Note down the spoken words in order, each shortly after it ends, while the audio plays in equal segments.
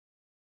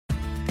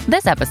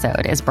This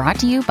episode is brought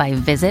to you by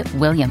Visit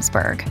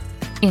Williamsburg.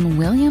 In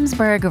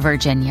Williamsburg,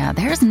 Virginia,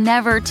 there's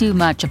never too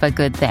much of a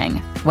good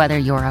thing. Whether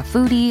you're a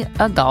foodie,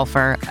 a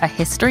golfer, a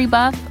history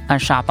buff, a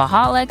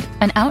shopaholic,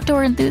 an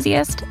outdoor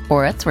enthusiast,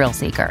 or a thrill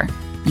seeker,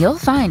 you'll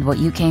find what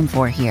you came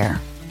for here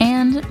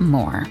and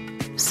more.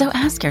 So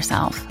ask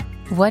yourself,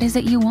 what is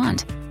it you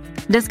want?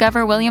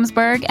 Discover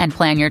Williamsburg and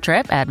plan your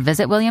trip at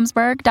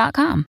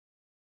visitwilliamsburg.com.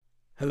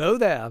 Hello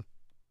there.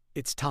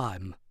 It's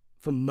time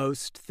for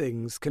Most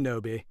Things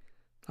Kenobi.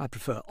 I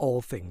prefer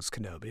all things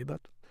Kenobi,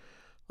 but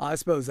I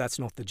suppose that's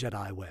not the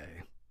Jedi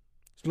way.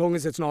 As long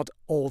as it's not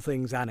all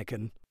things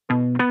Anakin.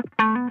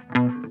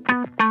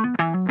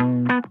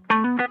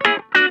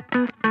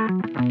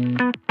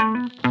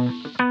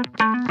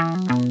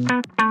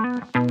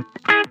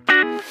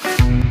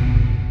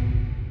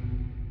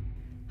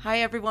 Hi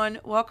everyone,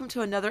 welcome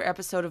to another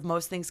episode of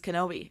Most Things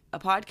Kenobi, a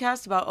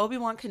podcast about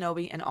Obi-Wan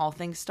Kenobi and all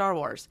things Star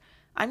Wars.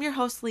 I'm your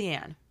host,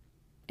 Leanne.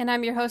 And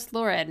I'm your host,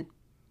 Lauren.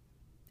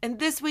 And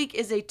this week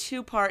is a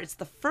two-part, it's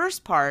the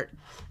first part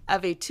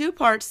of a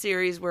two-part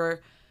series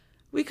where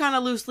we kind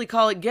of loosely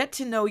call it Get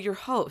to Know Your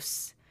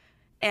Hosts.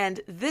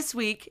 And this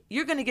week,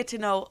 you're going to get to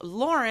know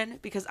Lauren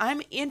because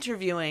I'm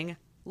interviewing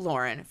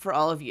Lauren for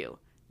all of you.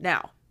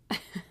 Now,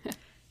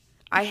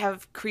 I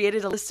have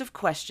created a list of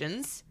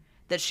questions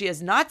that she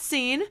has not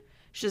seen,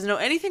 she doesn't know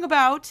anything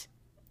about.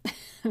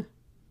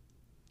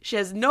 She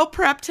has no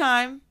prep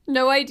time.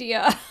 No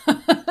idea.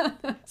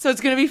 So it's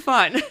going to be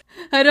fun.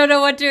 I don't know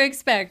what to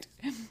expect.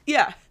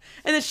 Yeah.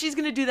 And then she's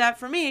going to do that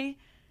for me.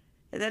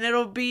 And then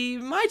it'll be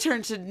my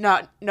turn to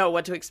not know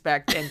what to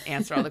expect and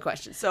answer all the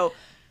questions. So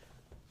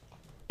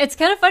it's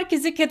kind of fun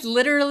because it could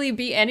literally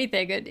be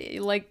anything.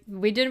 Like,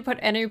 we didn't put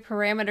any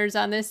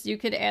parameters on this. You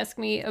could ask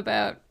me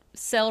about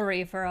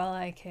celery for all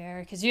I care,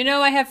 because you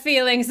know I have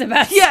feelings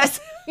about yes.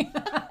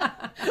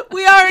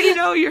 We already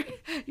know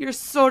your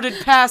sordid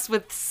past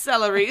with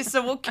celery,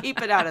 so we'll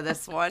keep it out of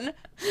this one.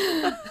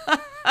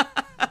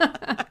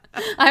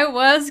 I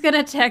was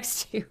gonna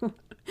text you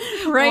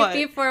right What?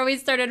 before we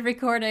started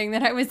recording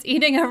that I was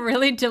eating a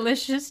really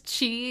delicious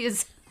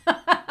cheese that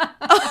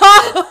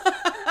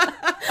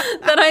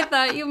I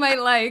thought you might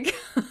like.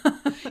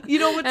 You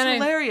know what's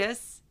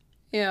hilarious?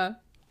 Yeah.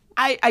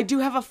 I do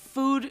have a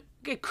food.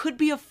 It could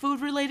be a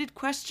food-related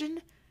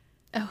question.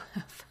 Oh,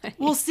 funny.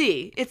 We'll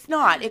see. It's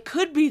not. It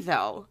could be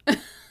though.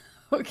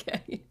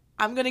 Okay.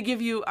 I'm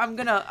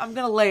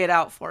gonna lay it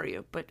out for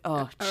you. But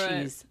All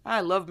cheese! Right.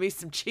 I love me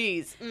some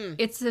cheese. Mm.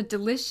 It's a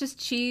delicious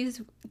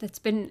cheese that's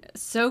been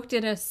soaked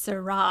in a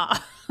Syrah.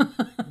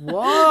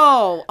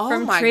 Whoa! Oh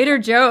from my! Trader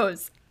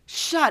Joe's.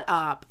 Shut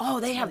up!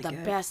 Oh, they have really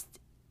the good. best.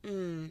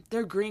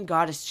 Their Green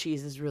Goddess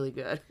cheese is really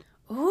good.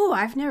 Ooh,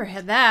 I've never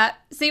had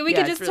that. See, we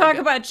Yeah, could it's just really talk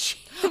good. about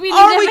cheese. We need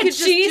Or to we have a could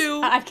just cheese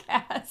do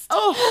podcast.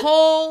 A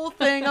whole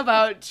thing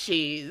about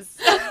cheese.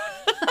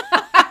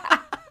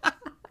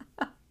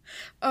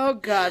 Oh,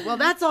 God. Well,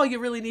 that's all you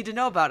really need to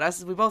know about us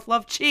is we both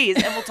love cheese,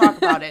 and we'll talk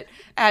about it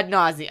ad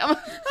nauseum.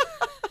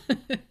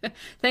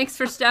 Thanks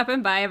for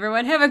stopping by,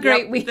 everyone. Have a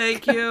great week.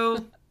 Thank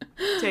you.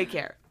 Take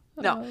care.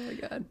 No, Oh, my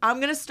God. I'm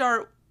going to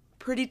start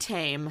pretty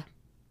tame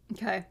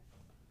Okay.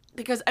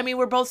 because, I mean,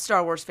 we're both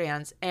Star Wars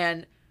fans,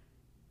 and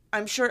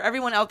I'm sure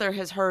everyone out there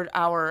has heard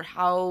our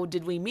how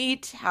did we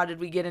meet, how did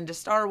we get into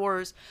Star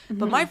Wars,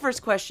 but my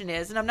first question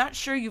is, and I'm not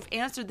sure you've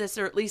answered this,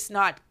 or at least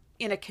not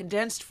in a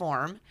condensed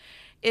form,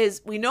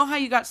 is we know how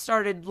you got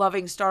started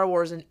loving Star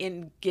Wars and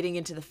in getting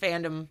into the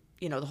fandom,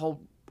 you know, the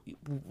whole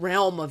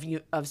realm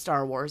of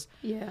Star Wars.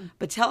 Yeah.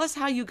 But tell us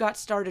how you got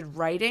started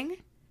writing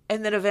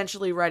and then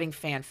eventually writing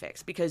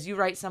fanfics, because you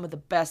write some of the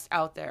best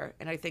out there,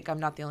 and I think I'm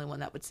not the only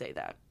one that would say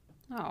that.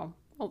 Oh,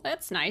 well,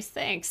 that's nice.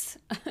 Thanks.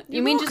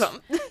 You're mean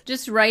welcome.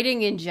 just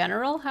writing in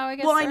general, how I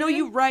guess? Well, I know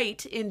you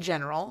write in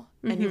general,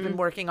 and you've Mm-hmm. been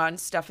working on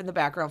stuff in the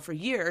background for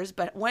years,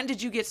 but when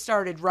did you get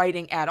started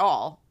writing at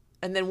all?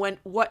 And then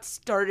what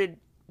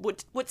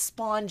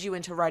spawned you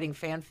into writing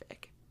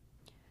fanfic?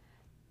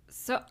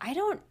 So I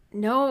don't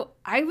know.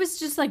 I was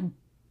just like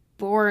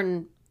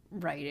born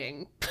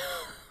writing.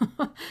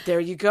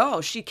 There you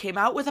go. She came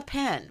out with a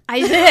pen. I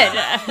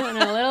did. On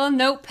a little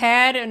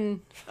notepad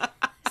and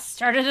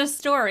started a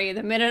story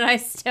the minute I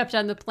stepped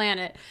on the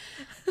planet.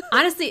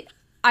 Honestly,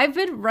 I've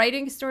been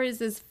writing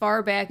stories as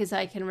far back as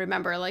I can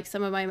remember. Like,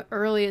 some of my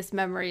earliest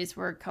memories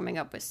were coming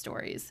up with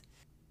stories.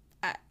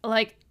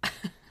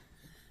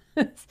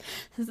 To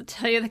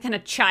tell you the kind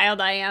of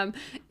child I am,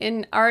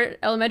 in our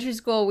elementary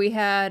school we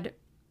had,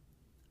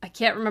 I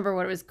can't remember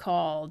what it was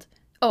called.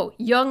 Oh,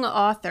 Young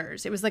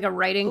Authors. It was like a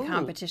writing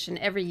competition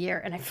every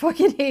year, and I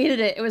fucking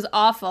hated it. It was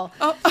awful.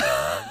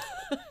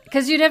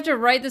 Because you'd have to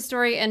write the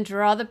story and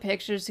draw the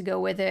pictures to go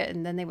with it,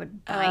 and then they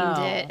would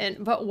bind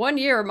it. But one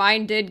year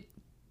mine did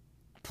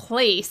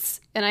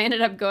place, and I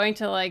ended up going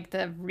to like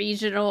the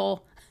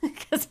regional,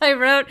 because I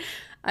wrote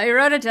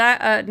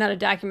not a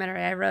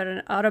documentary. I wrote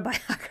an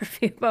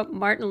autobiography about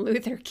Martin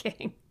Luther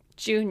King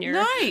Jr.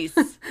 Nice.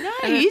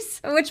 Nice.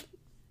 Which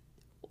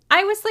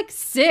I was like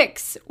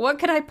 6. What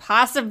could I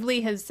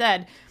possibly have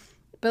said?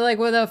 But like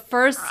with the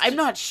first I'm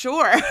not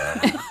sure.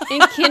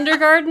 in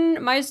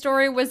kindergarten, my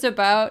story was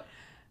about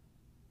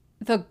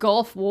the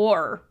Gulf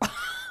War.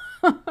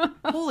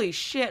 Holy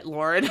shit,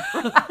 Lauren.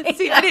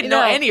 See, I didn't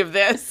know any of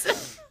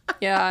this.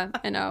 Yeah,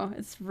 I know.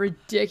 It's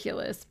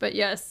ridiculous. But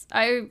yes,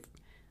 I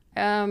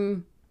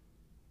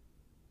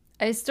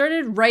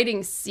started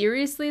writing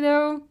seriously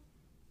though.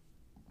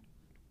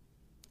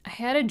 I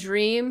had a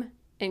dream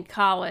in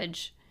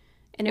college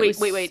and it was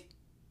Wait.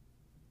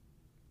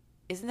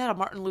 Isn't that a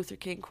Martin Luther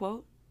King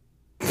quote?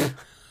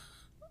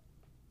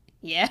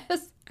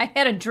 Yes, I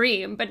had a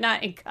dream, but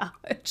not in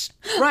college.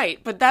 Right,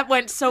 but that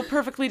went so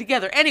perfectly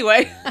together.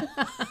 Anyway.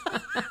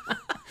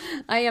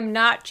 I am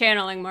not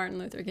channeling Martin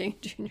Luther King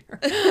Jr.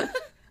 I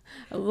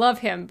love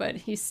him, but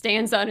he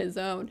stands on his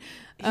own.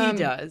 He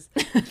does.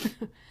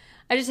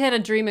 I just had a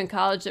dream in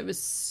college that was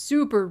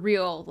super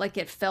real, like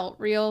it felt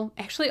real.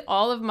 Actually,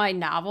 all of my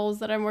novels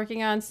that I'm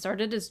working on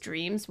started as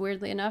dreams,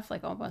 weirdly enough,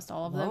 like almost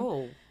all of them,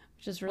 Whoa.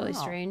 which is really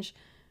Wow. strange.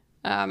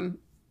 And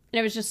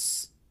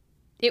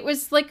it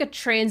was like a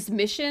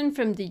transmission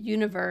from the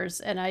universe,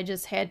 and I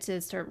just had to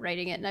start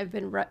writing it, and I've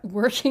been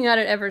working on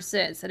it ever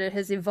since, and it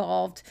has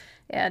evolved.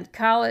 And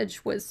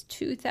college was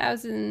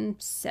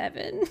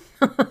 2007,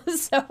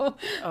 so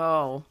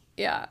Oh,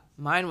 yeah,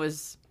 mine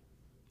was...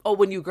 Oh,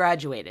 when you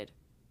graduated.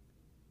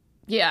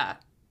 yeah.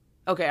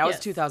 Okay, I was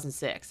Yes.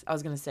 2006. I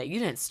was going to say, you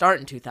didn't start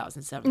in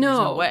 2007. There's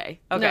no way.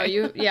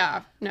 Okay.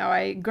 No,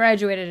 I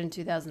graduated in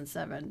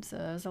 2007, so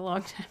that was a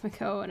long time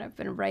ago, and I've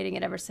been writing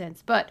it ever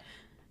since. But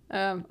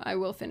I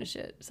will finish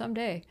it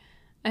someday.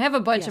 I have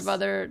a bunch of Yes.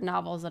 other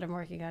novels that I'm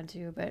working on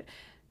too. But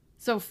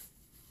so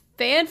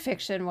fan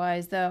fiction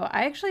wise, though,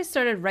 I actually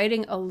started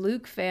writing a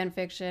Luke fan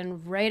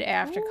fiction right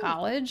after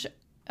college.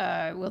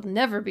 Will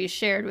never be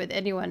shared with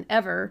anyone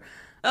ever.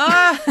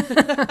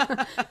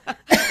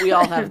 We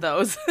all have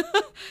those.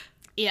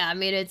 Yeah, I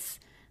mean it's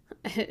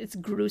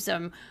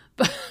gruesome,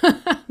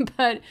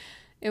 but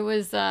it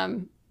was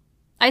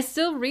I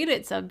still read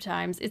it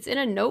sometimes. It's in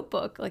a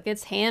notebook, like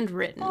it's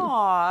handwritten.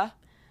 Aw.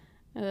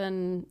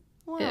 And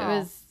Wow. it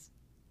was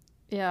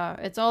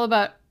it's all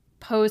about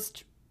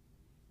post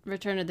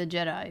Return of the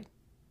Jedi.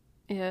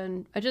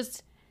 And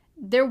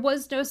there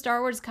was no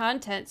Star Wars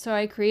content, so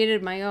I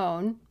created my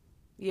own.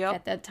 Yep.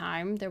 At that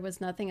time, there was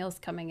nothing else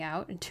coming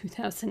out in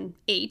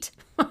 2008.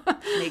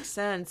 Makes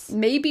sense.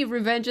 Maybe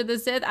Revenge of the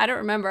Sith. I don't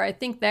remember. I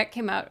think that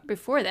came out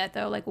before that,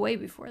 though, like way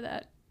before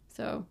that.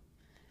 So,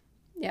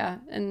 yeah.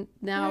 And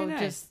now Very nice.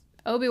 just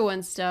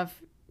Obi-Wan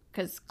stuff,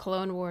 because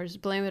Clone Wars.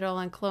 Blame it all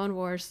on Clone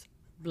Wars.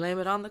 Blame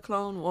it on the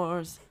Clone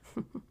Wars.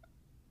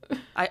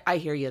 I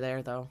hear you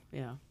there, though.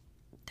 Yeah.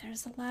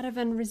 There's a lot of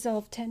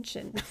unresolved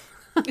tension.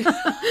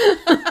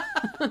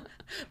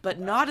 But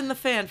not in the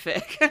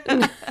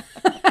fanfic.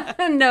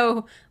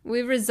 No,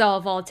 we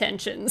resolve all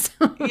tensions.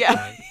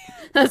 Yeah.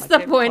 That's My the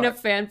favorite point part.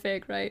 of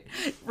fanfic, right?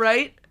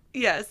 Right?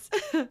 Yes.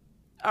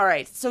 All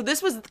right. So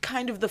this was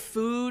kind of the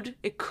food.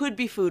 It could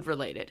be food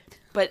related,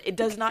 but it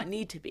does not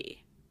need to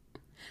be.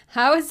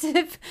 How is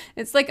it?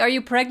 It's like, are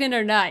you pregnant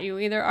or not? You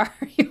either are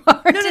or you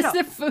aren't. No. Is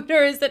it food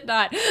or is it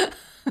not?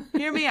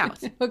 Hear me out.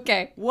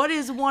 Okay. What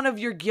is one of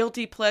your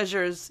guilty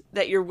pleasures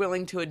that you're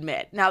willing to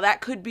admit? Now, that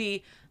could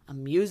be a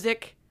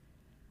music,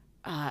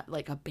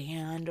 like a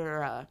band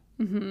or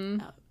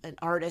an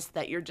artist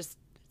that you're just,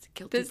 it's a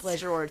guilty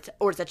pleasure, or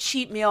it's a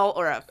cheat meal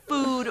or a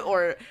food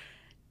or,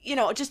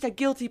 just a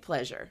guilty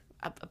pleasure.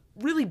 A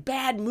really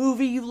bad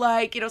movie you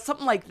like,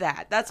 something like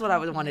that. That's what I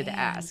wanted to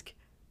ask.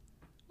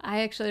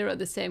 I actually wrote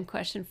the same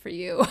question for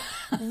you.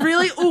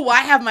 Really? Ooh,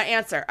 I have my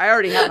answer. I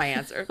already have my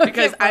answer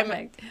because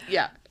perfect.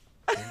 yeah.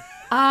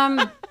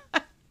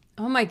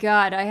 Oh my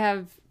God, I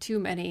have too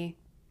many.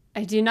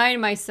 I deny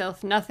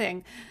myself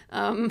nothing.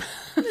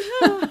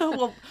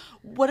 Well,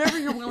 whatever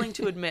you're willing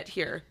to admit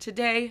here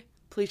today,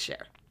 please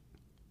share.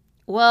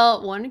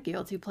 Well, one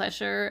guilty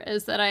pleasure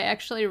is that I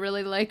actually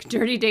really like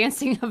Dirty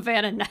Dancing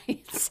Havana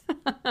Nights.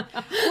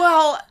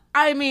 Well,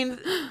 I mean,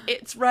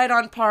 it's right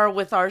on par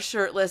with our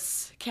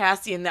shirtless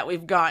Cassian that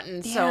we've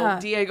gotten. Yeah.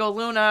 So Diego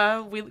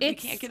Luna, we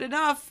can't get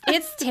enough.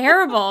 It's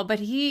terrible, but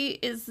he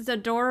is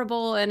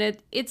adorable, and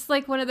it's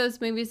like one of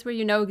those movies where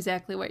you know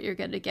exactly what you're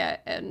going to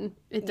get, and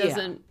it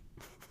doesn't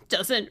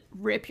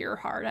rip your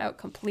heart out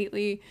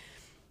completely.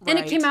 And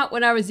it Right. came out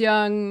when I was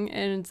young,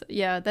 and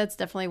yeah, that's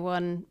definitely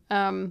one.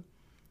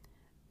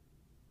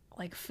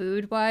 Like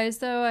food-wise,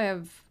 though, I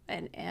have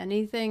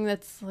anything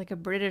that's like a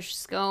British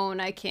scone,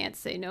 I can't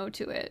say no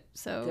to it.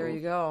 So There you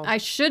go. I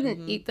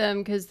shouldn't eat them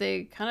because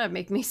they kind of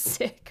make me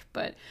sick,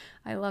 but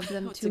I love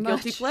them It's too a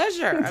much. guilty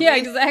pleasure. I Yeah,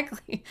 mean,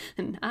 exactly.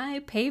 And I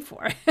pay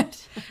for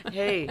it.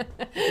 hey,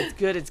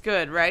 it's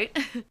good, right?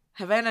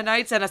 Havana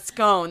Nights and a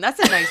scone. That's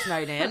a nice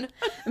night in.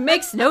 It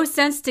makes no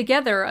sense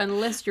together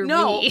unless you're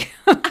No. me.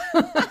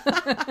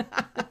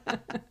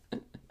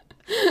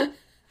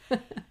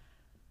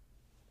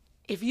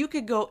 If you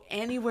could go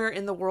anywhere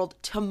in the world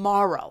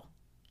tomorrow,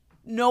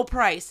 no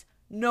price,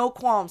 no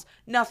qualms,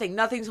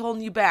 nothing's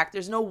holding you back.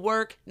 There's no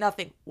work,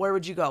 nothing. Where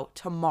would you go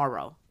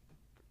tomorrow?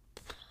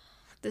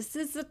 This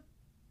is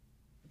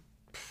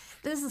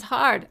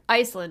hard.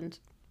 Iceland.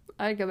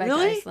 I'd go back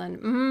Really? to Iceland.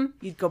 Mm-hmm.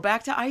 You'd go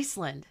back to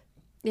Iceland.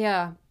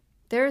 Yeah.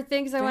 There are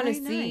things I want to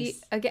Very see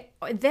nice. again.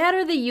 That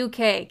or the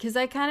UK, because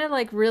I kind of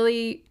like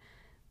really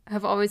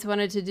have always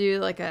wanted to do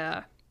like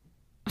a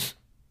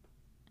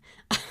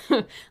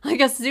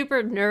like a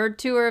super nerd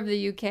tour of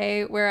the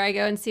UK where I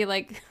go and see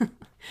like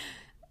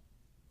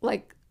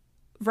like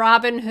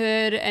Robin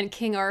Hood and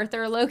King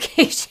Arthur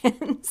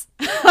locations.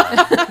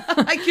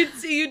 I could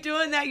see you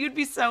doing that. You'd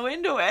be so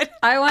into it.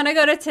 I want to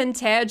go to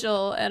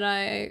Tintagel and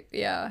I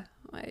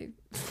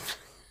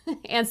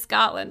and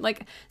Scotland.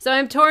 Like, so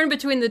I'm torn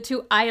between the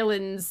two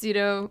islands, you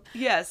know,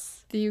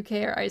 Yes. the UK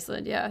or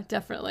Iceland. Yeah,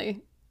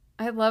 definitely.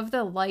 I love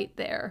the light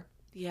there.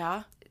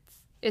 Yeah.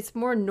 It's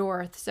more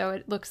north, so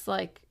it looks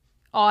like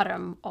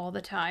autumn all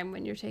the time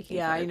when you're taking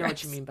Yeah, I know what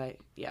photographs. you mean by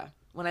yeah.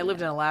 When I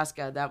lived in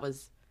Alaska, that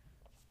was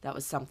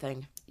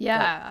something.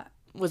 Yeah.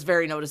 Was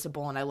very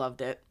noticeable, and I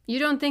loved it. You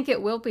don't think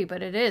it will be,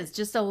 but it is.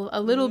 Just a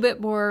little bit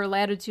more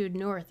latitude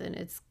north, and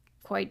it's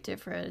quite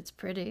different. It's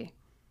pretty.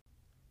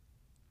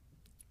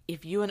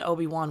 If you and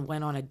Obi-Wan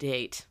went on a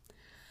date,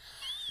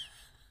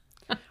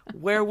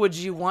 where would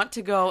you want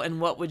to go, and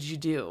what would you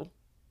do?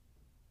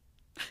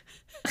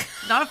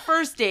 Not a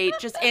first date,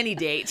 just any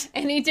date.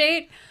 Any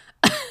date?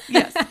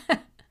 Yes.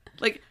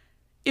 Like,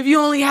 if you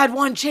only had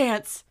one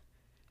chance,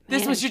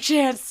 this Man. was your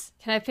chance.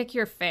 Can I pick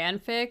your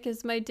fanfic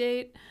as my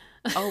date?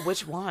 Oh,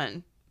 which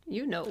one?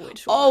 You know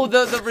which one. Oh,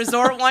 the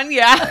resort one?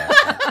 Yeah.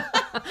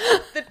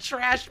 The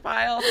trash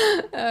pile.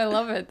 I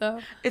love it, though.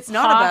 It's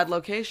not a bad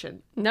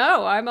location.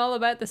 No, I'm all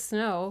about the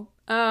snow.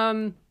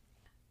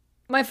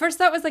 My first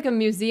thought was like a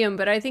museum,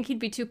 but I think he'd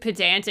be too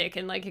pedantic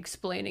and like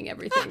explaining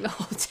everything the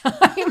whole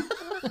time.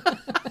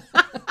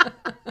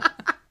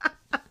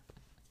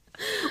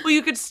 Well,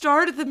 you could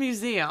start at the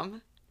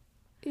museum,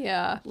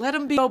 Yeah. let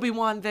him be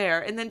Obi-Wan there,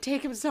 and then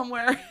take him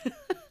somewhere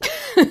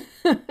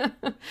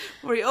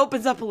where he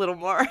opens up a little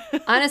more.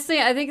 Honestly,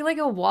 I think like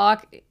a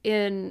walk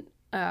in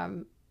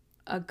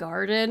a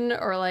garden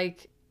or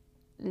like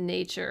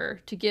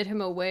nature to get him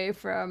away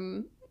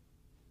from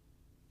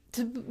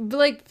to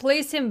like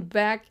place him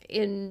back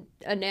in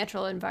a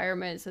natural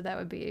environment, so that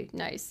would be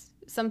nice.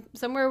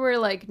 Somewhere where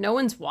like no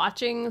one's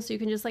watching, so you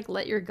can just like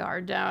let your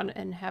guard down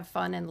and have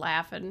fun and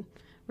laugh and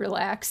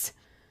relax.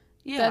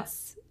 Yeah.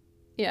 That's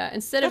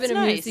instead of That's in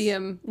a nice.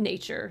 museum,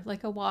 nature,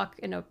 like a walk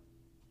in a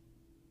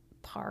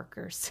park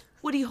or something.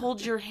 Would he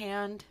hold your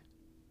hand?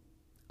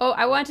 Oh,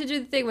 I want to do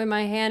the thing when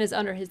my hand is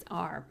under his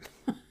arm.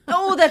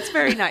 Oh, that's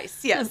very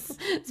nice. Yes.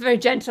 It's very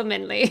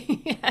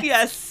gentlemanly.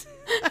 Yes.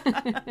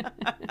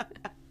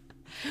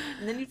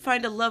 And then you'd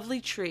find a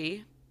lovely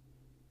tree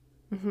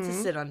to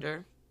sit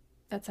under.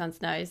 That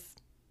sounds nice.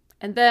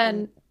 And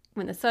then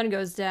when the sun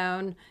goes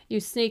down, you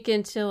sneak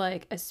into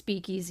like a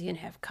speakeasy and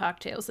have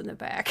cocktails in the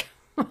back.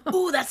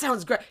 Oh, that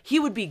sounds great. He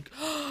would be...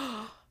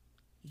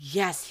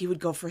 Yes, he would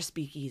go for a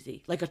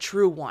speakeasy. Like a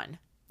true one.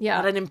 Yeah.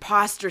 Not an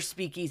imposter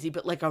speakeasy,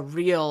 but like a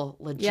real,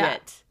 legit. Yeah.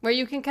 Where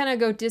you can kind of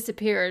go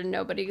disappear and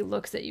nobody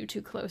looks at you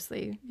too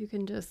closely. You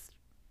can just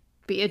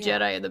be a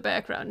Jedi in the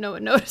background. No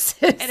one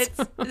notices. And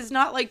it's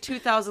not like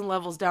 2,000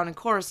 levels down in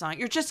Coruscant.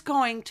 You're just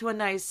going to a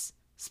nice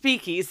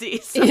speakeasy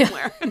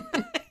somewhere.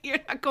 You're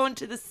not going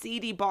to the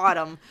seedy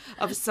bottom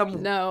of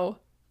some No.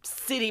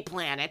 city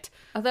planet.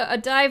 Although a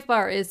dive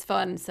bar is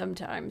fun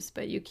sometimes,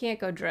 but you can't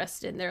go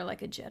dressed in there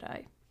like a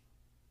Jedi.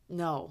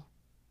 No.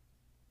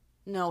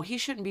 No, he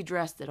shouldn't be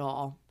dressed at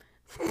all.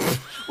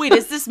 Wait,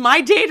 is this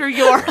my date or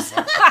yours?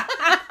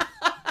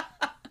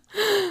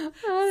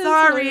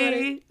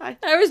 Sorry.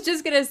 I was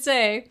just going to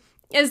say,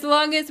 as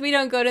long as we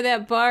don't go to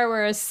that bar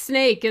where a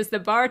snake is the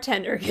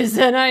bartender, because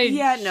then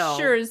no.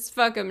 sure as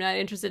fuck I'm not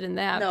interested in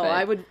that. No,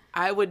 but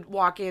I would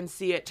walk in,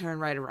 see it, turn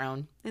right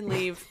around, and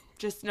leave.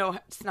 Just no,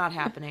 it's not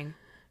happening.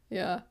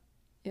 Yeah.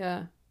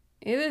 Yeah.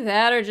 Either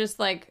that or just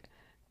like,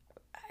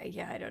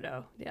 I don't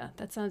know. Yeah,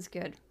 that sounds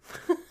good.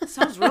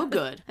 Sounds real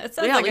good. That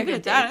sounds like a leave it good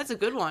at that. date. That's a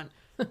good one.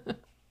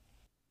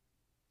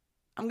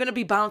 I'm gonna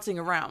be bouncing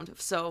around,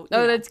 so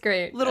Oh, that's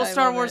great. little I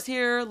Star love Wars it.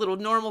 here, little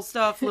normal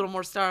stuff, little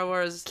more Star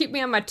Wars. Keep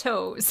me on my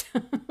toes.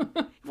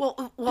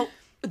 Well,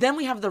 then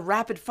we have the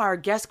rapid fire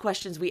guest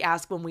questions we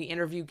ask when we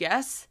interview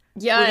guests.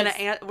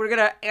 Yes. We're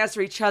gonna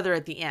answer each other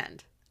at the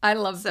end. I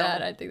love So-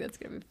 that. I think that's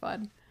going to be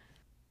fun.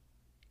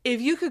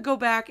 If you could go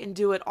back and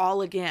do it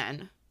all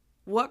again,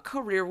 what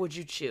career would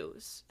you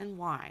choose and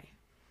why?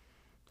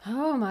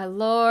 Oh, my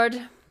Lord.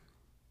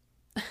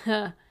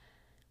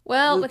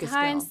 Well, with Lucasfilm.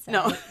 hindsight.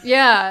 No.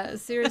 Yeah,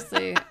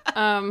 seriously.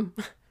 I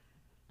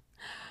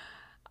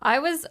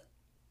was...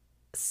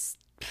 This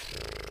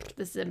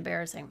is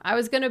embarrassing. I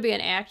was going to be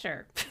an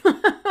actor.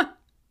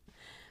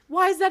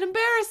 Why is that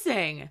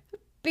embarrassing?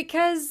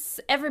 Because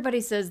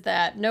everybody says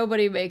that.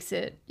 Nobody makes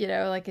it,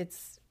 like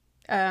it's...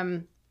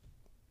 that's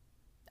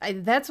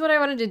what I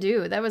wanted to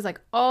do. That was like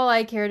all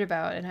I cared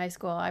about in high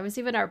school. I was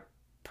even our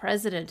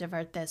president of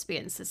our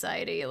thespian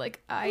society.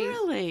 Like I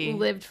Really?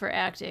 lived for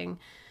acting.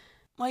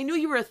 Well, I knew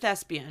you were a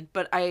thespian,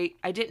 but I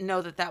didn't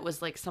know that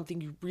was like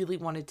something you really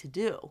wanted to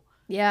do.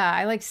 Yeah,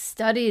 I like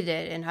studied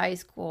it in high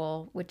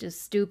school, which is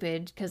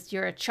stupid because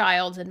you're a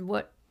child and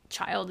what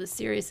child is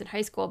serious in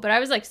high school, but I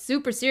was like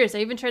super serious. I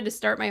even tried to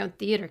start my own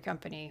theater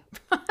company.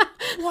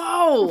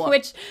 Whoa.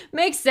 Which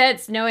makes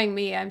sense knowing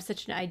me. I'm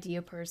such an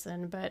idea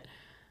person, but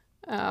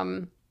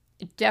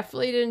it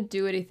definitely didn't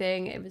do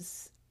anything. It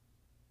was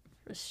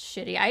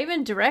shitty. I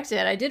even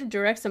directed. I did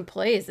direct some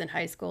plays in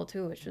high school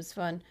too, which was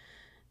fun.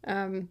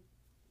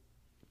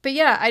 But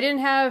yeah, I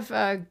didn't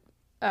have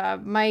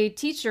my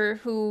teacher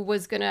who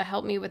was going to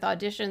help me with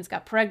auditions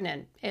got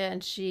pregnant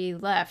and she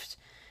left.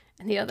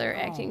 And the other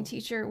acting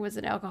teacher was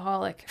an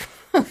alcoholic.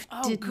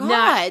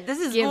 God, this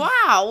is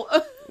wow.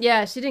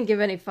 Yeah, she didn't give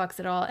any fucks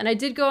at all. And I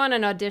did go on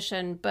an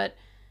audition, but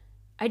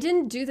I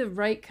didn't do the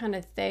right kind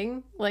of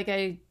thing. Like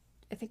I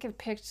think I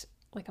picked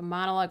like a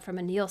monologue from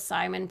a Neil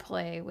Simon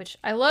play, which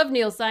I love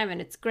Neil Simon.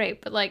 It's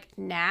great. But like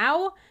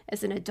now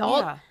as an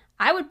adult,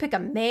 I would pick a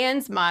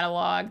man's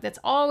monologue that's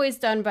always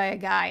done by a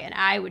guy and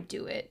I would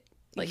do it.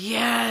 Like,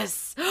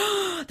 yes.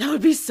 That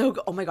would be so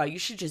good. Oh my God, you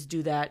should just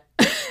do that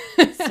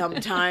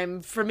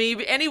sometime for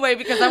me anyway,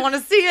 because I want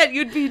to see it.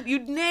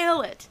 You'd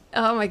nail it.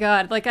 Oh my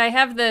God. Like I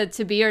have the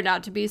to be or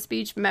not to be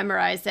speech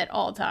memorized at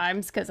all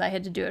times because I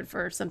had to do it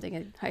for something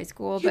in high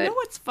school. You know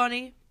what's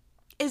funny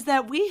is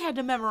that we had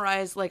to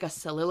memorize like a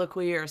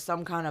soliloquy or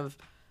some kind of,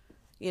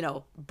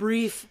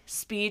 brief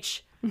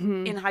speech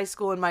in high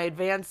school in my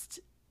advanced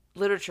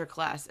literature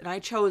class. And I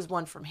chose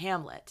one from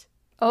Hamlet.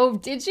 Oh,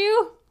 did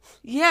you?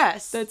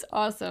 Yes. That's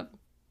awesome.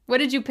 What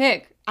did you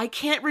pick? I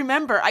can't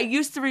remember. I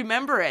used to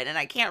remember it, and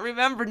I can't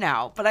remember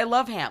now. But I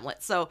love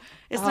Hamlet, so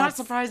it's not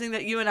surprising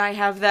that you and I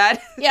have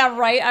that. Yeah,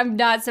 right? I'm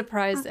not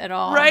surprised at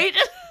all. Right?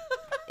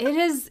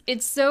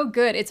 It's so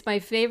good. It's my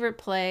favorite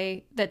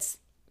play that's,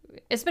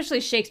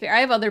 especially Shakespeare. I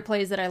have other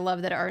plays that I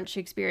love that aren't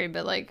Shakespearean,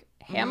 but like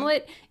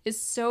Hamlet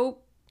is so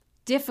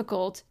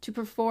difficult to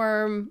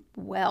perform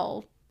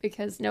well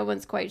because no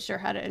one's quite sure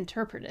how to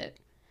interpret it.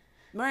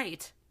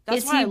 Right.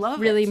 That's why I love it. Is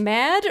he really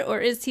mad or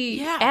is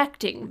he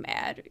acting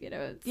mad?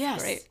 It's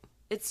great.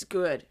 It's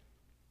good.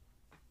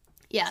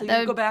 Yeah. So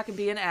you go back and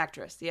be an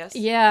actress, yes?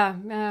 Yeah,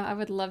 I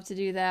would love to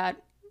do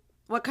that.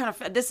 What kind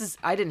of,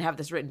 I didn't have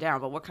this written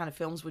down, but what kind of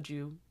films would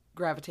you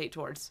gravitate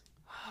towards?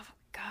 Oh,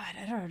 God,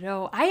 I don't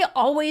know. I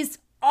always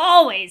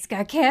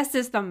got cast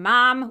as the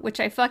mom,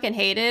 which I fucking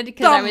hated.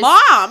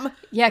 Mom?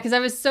 Yeah, because I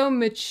was so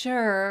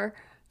mature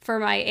for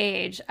my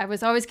age. I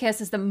was always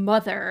cast as the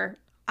mother.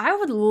 I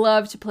would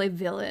love to play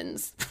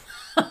villains.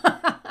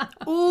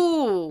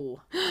 Ooh.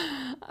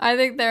 I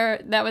think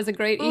that was a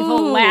great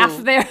evil laugh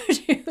there.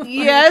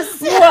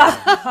 Yes.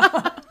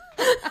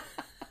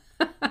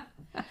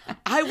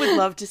 I would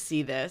love to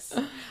see this.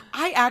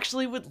 I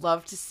actually would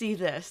love to see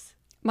this.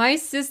 My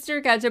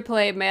sister got to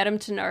play Madame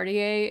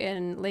Thénardier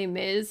in Les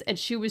Mis, and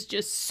she was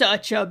just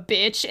such a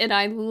bitch, and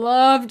I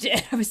loved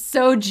it. I was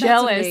so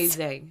jealous. That's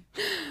amazing.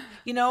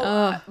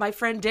 My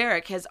friend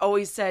Derek has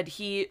always said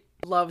he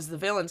loves the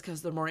villains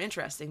because they're more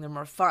interesting, they're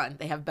more fun,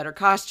 they have better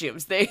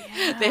costumes, they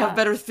have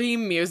better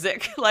theme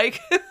music.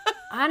 Like,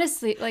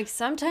 honestly, like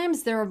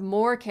sometimes they're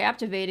more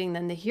captivating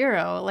than the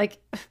hero. Like,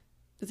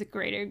 it's a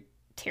great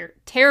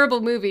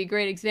terrible movie,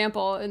 great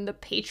example in The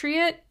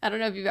Patriot. I don't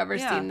know if you've ever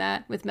seen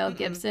that with Mel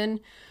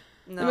Gibson.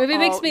 No. The movie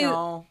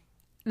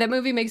that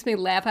movie makes me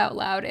laugh out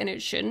loud, and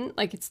it shouldn't.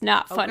 Like, it's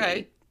not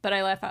funny, but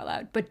I laugh out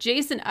loud. But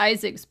Jason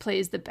Isaacs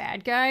plays the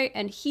bad guy,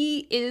 and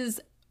he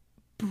is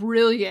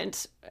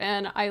brilliant,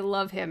 and I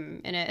love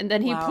him in it. And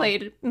then he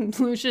played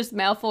Lucius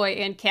Malfoy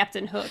and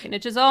Captain Hook, and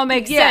it just all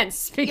makes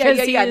sense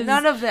because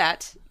none of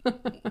that.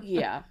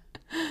 Yeah,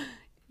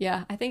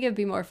 I think it'd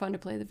be more fun to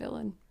play the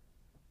villain.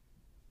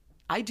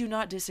 I do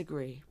not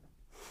disagree.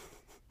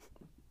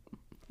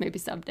 Maybe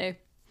someday.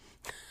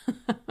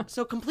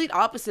 So, complete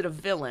opposite of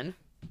villain.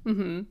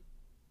 Mm-hmm.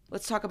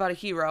 Let's talk about a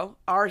hero,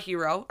 our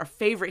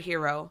favorite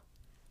hero.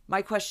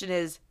 My question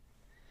is,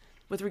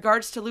 with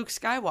regards to Luke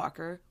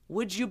Skywalker,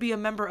 would you be a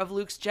member of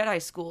Luke's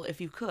Jedi school if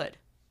you could?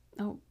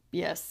 Oh,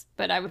 yes,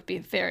 but I would be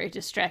a very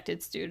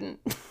distracted student.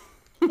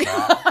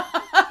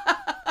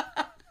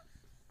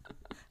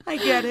 I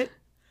get it.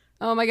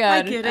 Oh my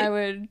God, I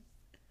would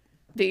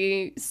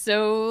be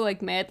so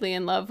like madly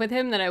in love with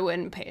him that I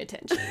wouldn't pay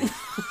attention.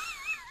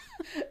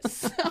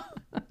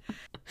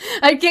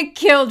 I'd get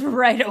killed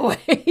right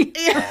away.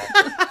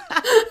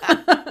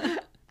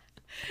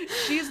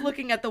 She's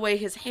looking at the way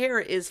his hair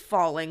is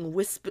falling,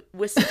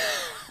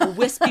 a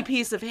wispy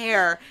piece of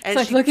hair, and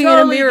like she looking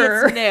totally at a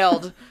mirror. gets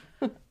nailed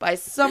by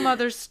some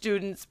other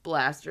student's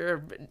blaster or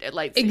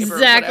lightsaber.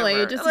 Exactly,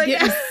 or just like,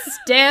 getting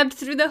stabbed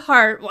through the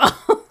heart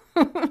while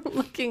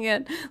looking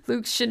at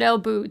Luke's Chanel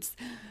boots.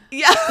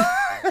 Yeah.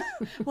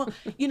 Well,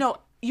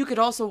 you could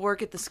also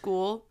work at the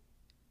school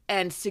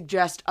and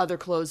suggest other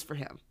clothes for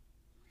him.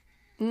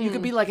 You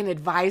could be like an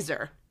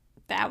advisor.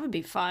 That would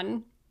be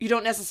fun. You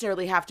don't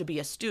necessarily have to be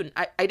a student.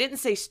 I didn't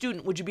say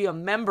student. Would you be a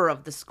member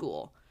of the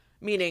school?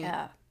 Meaning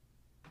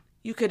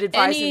you could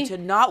advise him to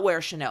not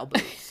wear Chanel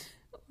boots.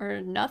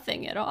 Or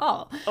nothing at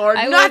all. Or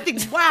nothing.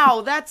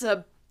 Wow, that's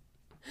a...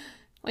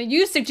 Well,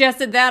 you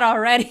suggested that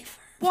already.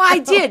 Well, I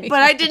did, but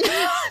I didn't.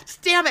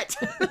 Damn it.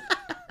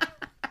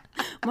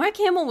 Mark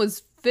Hamill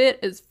was fit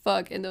as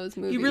fuck in those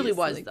movies. He really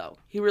was, Like, though.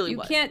 He really you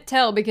was. can't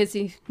tell because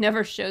he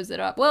never shows it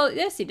up. Well,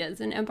 yes, he does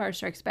in Empire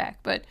Strikes Back,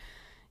 but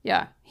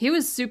yeah, he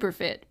was super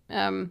fit.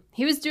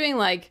 He was doing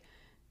like,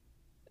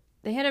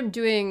 they had him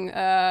doing,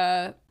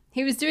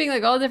 he was doing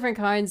like all different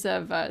kinds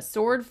of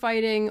sword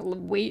fighting,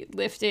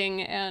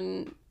 weightlifting,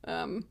 and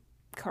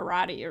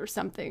karate or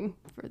something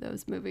for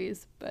those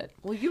movies. But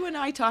Well, you and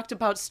I talked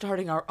about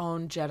starting our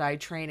own Jedi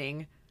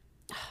training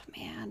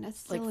man, that's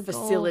still a goal.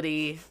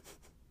 facility.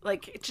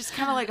 Like, it's just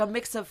kind of like a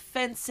mix of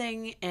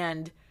fencing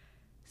and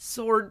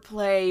sword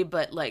play,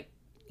 but like,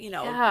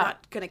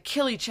 not gonna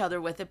kill each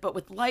other with it, but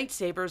with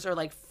lightsabers or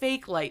like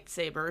fake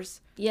lightsabers.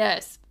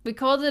 Yes, we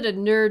called it a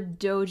nerd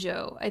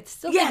dojo. I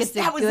still Yes, think it's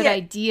that a was good it.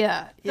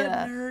 idea. The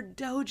Yeah. Nerd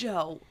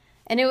Dojo.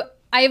 And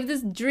I have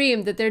this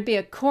dream that there'd be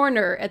a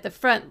corner at the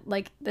front,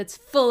 like, that's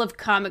full of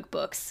comic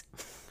books.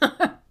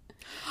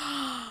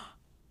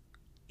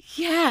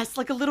 Yes,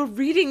 like a little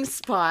reading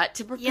spot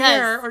to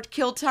prepare Yes. or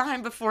kill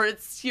time before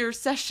it's your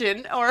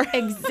session. Or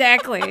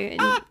Exactly.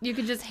 And you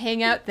could just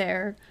hang out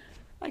there.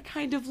 I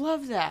kind of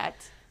love that.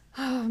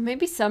 Oh,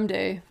 maybe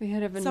someday if we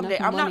had enough Someday,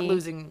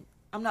 money.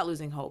 I'm not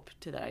losing hope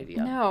to that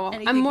idea. No,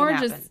 Anything I'm more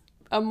can just. happen.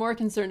 I'm more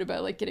concerned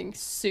about like getting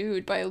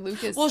sued by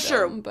Lucasfilm. Well,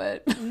 sure.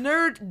 But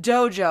Nerd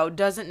Dojo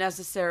doesn't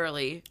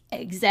necessarily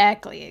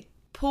exactly.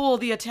 pull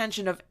the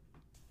attention of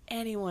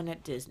anyone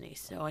at Disney,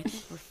 so I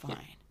think we're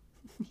fine.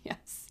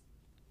 Yes.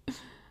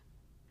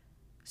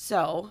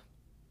 So,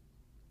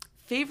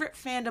 favorite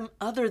fandom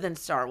other than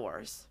Star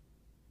Wars?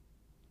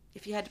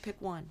 If you had to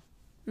pick one.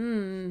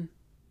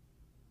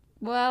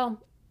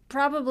 Well,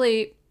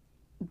 probably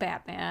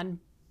Batman.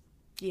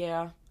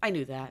 Yeah, I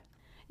knew that.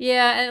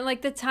 Yeah, and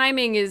like the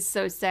timing is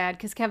so sad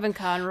because Kevin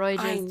Conroy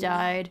I just know.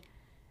 died.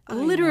 I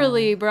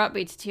Literally brought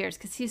me to tears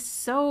because he's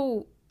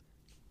so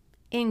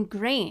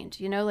ingrained,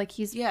 like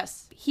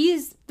Yes.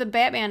 he's the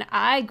Batman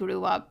I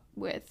grew up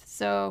with.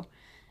 So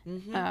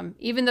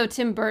even though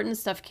Tim Burton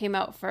stuff came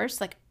out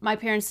first, like my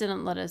parents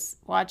didn't let us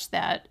watch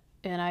that.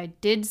 And I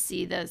did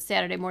see the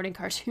Saturday morning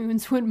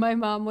cartoons when my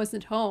mom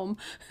wasn't home.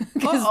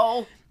 'Cause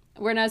Uh-oh.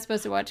 we're not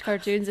supposed to watch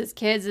cartoons as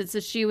kids. And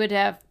so she would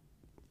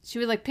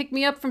like pick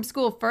me up from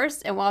school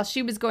first. And while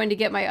she was going to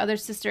get my other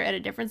sister at a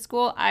different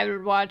school, I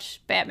would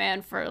watch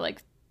Batman for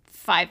like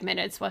 5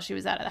 minutes while she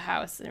was out of the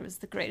house. And it was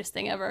the greatest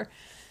thing ever.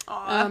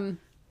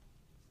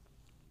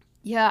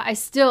 Yeah, I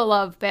still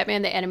love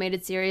Batman the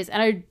Animated Series.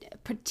 And I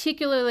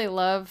particularly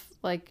love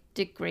like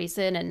Dick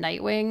Grayson and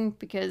Nightwing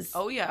because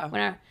Oh, yeah.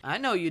 when I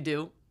know you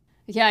do.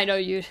 yeah, I know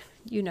you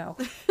know.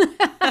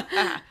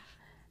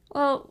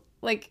 Well,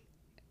 like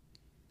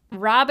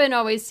Robin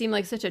always seemed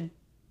like such a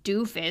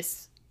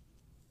doofus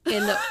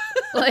in the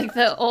like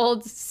the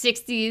old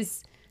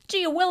 60s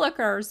gee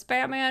willikers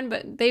Batman,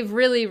 but they've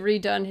really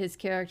redone his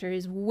character.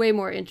 He's way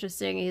more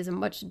interesting. He has a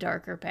much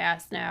darker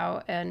past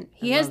now, and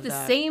he has love the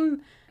that.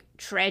 same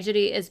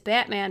tragedy as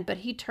Batman, but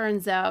he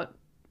turns out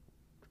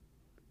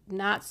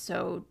not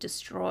so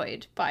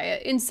destroyed by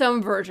it. In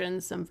some version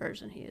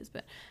he is,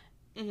 but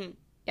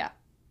yeah,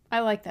 I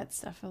like that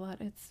stuff a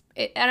lot.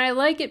 And I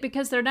like it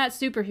because they're not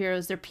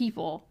superheroes; they're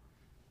people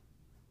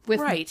with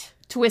Right.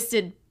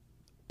 twisted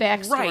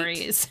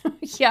backstories.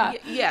 Yeah,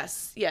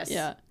 Yes.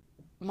 yeah,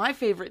 My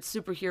favorite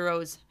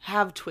superheroes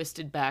have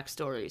twisted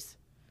backstories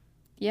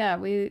yeah.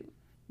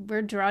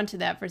 We're drawn to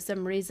that for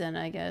some reason,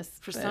 I guess.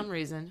 for some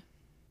reason.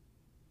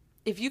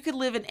 If you could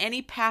live in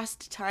any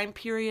past time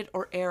period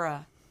or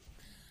era,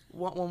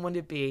 what one would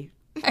it be?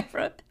 I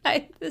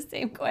had the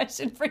same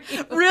question for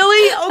you.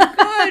 Really? Oh,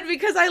 good,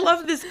 because I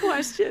love this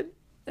question.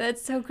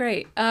 That's so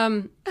great.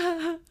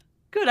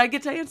 Good, I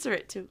get to answer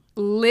it too.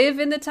 Live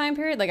in the time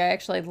period? Like I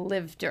actually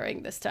lived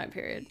during this time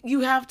period. You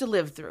have to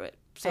live through it.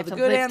 So have the to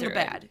good live and the through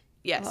it. bad.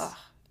 Yes.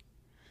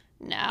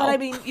 Now, But I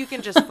mean, you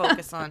can just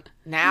focus on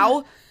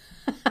now.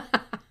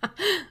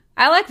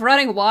 I like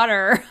running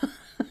water.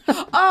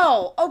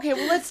 Oh, okay.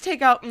 Well, let's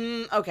take out.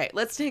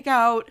 Let's take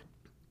out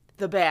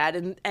the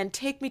bad and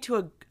take me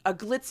to a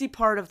glitzy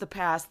part of the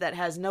past that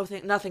has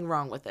nothing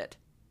wrong with it.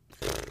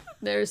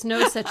 There's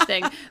no such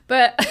thing.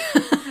 But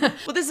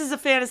Well, this is a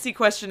fantasy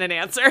question and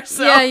answer.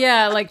 So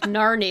yeah, like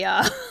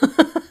Narnia.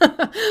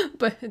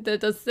 But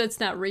that's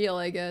not real,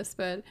 I guess.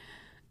 But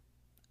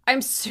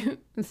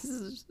this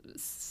is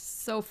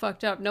so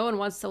fucked up. No one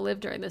wants to live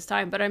during this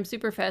time, but I'm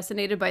super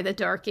fascinated by the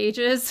Dark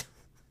Ages.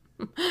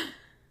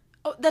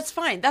 Oh, that's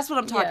fine. That's what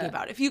I'm talking Yeah.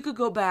 about. If you could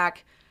go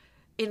back,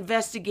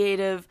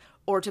 investigative,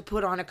 or to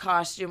put on a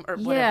costume or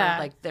whatever, Yeah.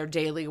 like their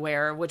daily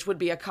wear, which would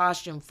be a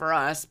costume for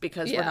us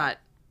because Yeah.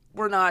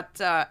 we're not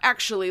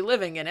actually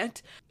living in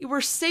it.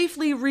 We're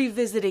safely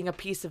revisiting a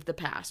piece of the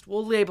past.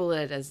 We'll label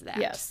it as that.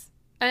 Yes.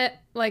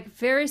 Like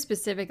very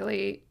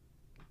specifically,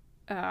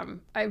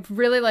 I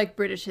really like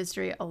British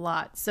history a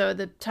lot. So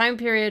the time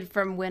period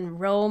from when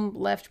Rome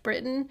left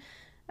Britain,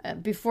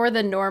 before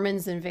the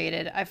Normans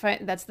invaded, I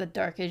find that's the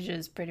Dark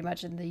Ages pretty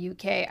much in the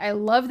UK. I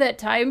love that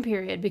time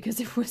period because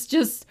it was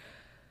just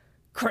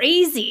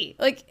crazy.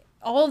 Like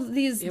all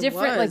these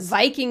different, like was.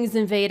 Vikings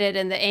invaded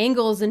and the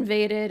Angles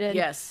invaded, and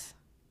Yes.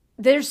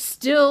 there's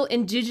still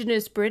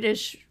indigenous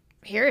British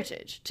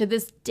heritage to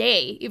this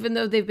day, even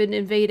though they've been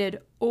invaded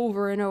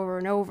over and over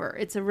and over.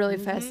 It's a really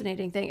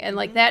fascinating thing. And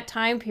like that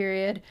time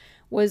period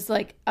was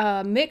like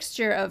a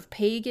mixture of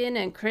pagan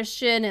and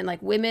Christian, and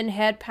like women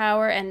had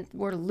power and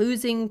were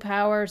losing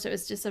power. So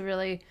it's just a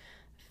really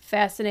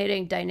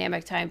fascinating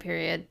dynamic time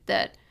period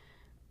that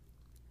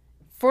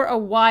for a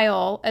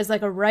while, as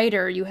like a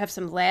writer, you have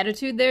some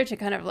latitude there to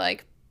kind of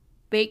like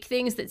bake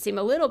things that seem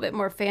a little bit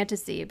more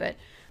fantasy. But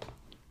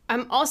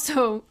I'm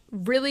also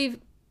really,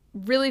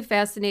 really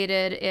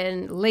fascinated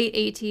in late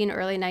 1800s,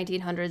 early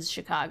 1900s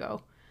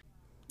Chicago.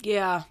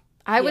 Yeah.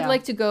 I would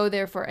like to go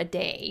there for a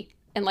day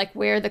and like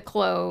wear the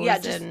clothes. Yeah,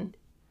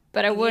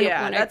 but I wouldn't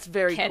want that's to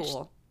very catch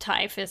cool.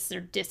 typhus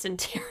or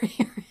dysentery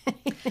or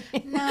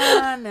anything.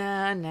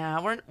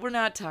 Nah. We're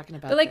not talking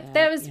about But like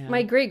that was Yeah.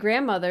 my great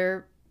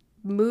grandmother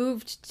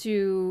moved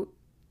to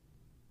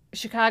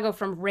Chicago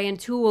from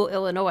Rantoul,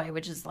 Illinois,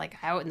 which is like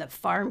out in the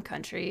farm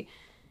country.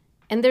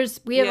 And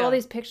we have all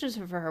these pictures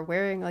of her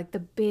wearing like the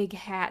big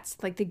hats,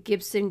 like the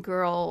Gibson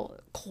girl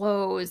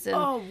clothes. And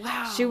Oh,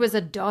 wow. she was a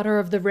daughter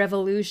of the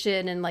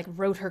Revolution and like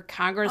wrote her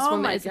congresswoman. Oh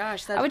my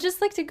gosh. I would just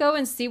like to go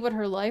and see what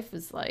her life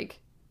was like.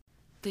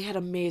 They had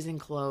amazing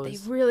They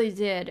clothes. really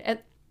did. And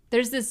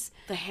there's this,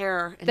 The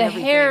hair and the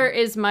everything. hair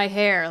is my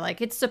hair.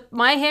 Like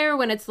my hair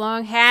when it's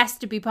long has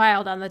to be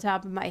piled on the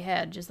top of my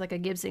head, just like a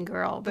Gibson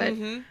girl. But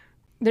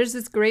there's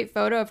this great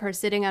photo of her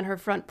sitting on her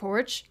front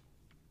porch.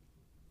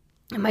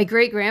 And my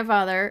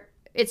great-grandfather,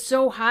 it's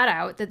so hot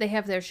out that they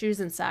have their shoes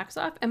and socks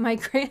off. And my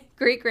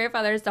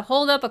great-grandfather has to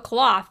hold up a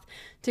cloth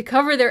to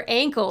cover their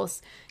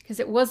ankles because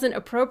it wasn't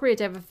appropriate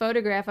to have a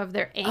photograph of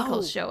their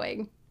ankles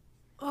showing.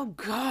 Oh,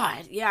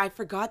 God. Yeah, I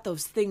forgot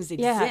those things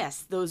Yeah.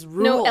 exist. Those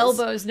rules. No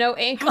elbows, no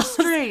ankles.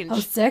 How strange. How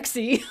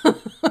sexy.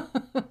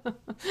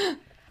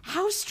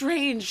 How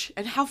strange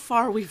and how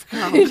far we've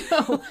come.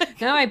 No.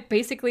 Now I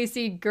basically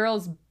see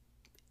girls'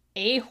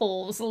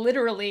 a-holes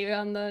literally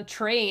on the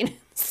train and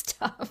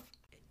stuff.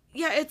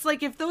 Yeah, it's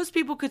like if those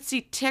people could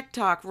see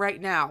TikTok right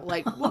now,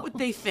 like, what would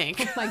they think?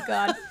 Oh my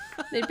God.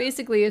 They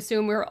basically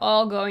assume we're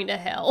all going to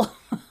hell.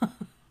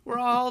 We're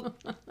all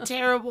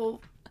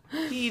terrible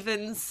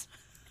heathens.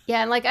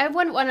 Yeah, and like I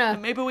wouldn't want to...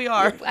 Maybe we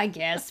are. I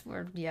guess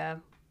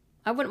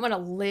I wouldn't want to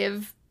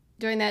live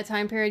during that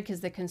time period because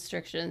the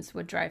constrictions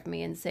would drive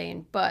me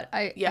insane. But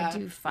I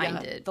do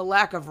find it. The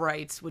lack of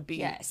rights would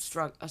be a Yes.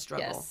 struggle.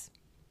 Yes.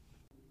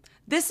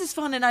 This is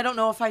fun, and I don't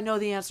know if I know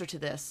the answer to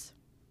this.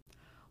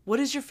 What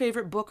is your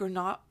favorite book or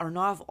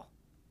novel?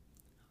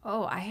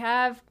 Oh, I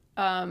have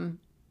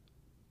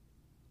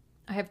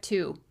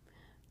two.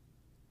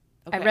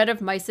 Okay. I read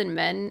Of Mice and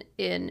Men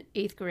in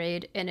 8th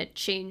grade, and it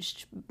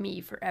changed me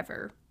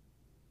forever.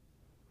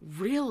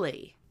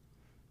 Really?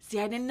 See,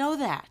 I didn't know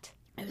that.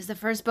 It was the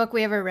first book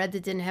we ever read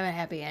that didn't have a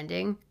happy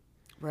ending,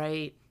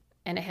 Right.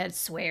 and it had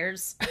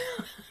swears.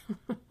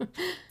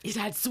 It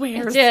had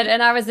swears. It did,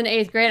 and I was in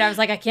 8th grade. I was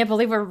like, I can't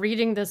believe we're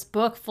reading this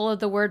book full of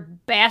the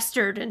word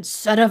bastard and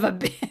son of a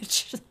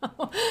bitch.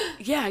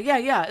 Yeah.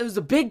 It was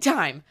the big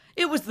time.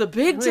 It was the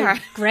big We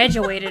time.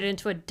 graduated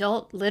into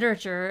adult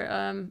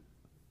literature.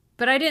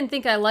 But I didn't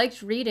think I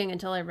liked reading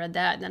until I read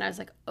that. And then I was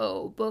like,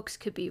 oh, books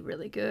could be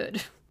really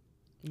good.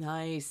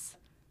 Nice.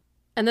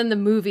 And then the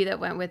movie that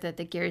went with it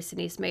that Gary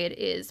Sinise made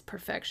is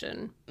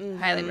perfection.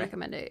 Highly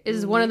recommend it. It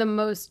is one of the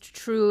most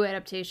true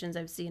adaptations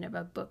I've seen of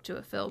a book to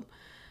a film.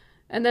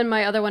 And then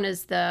my other one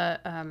is the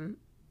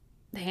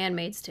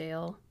Handmaid's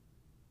Tale.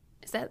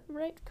 Is that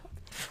right?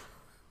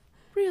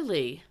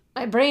 Really?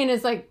 My brain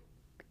is like,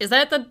 is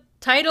that the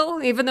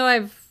title? Even though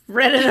I've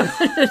read it a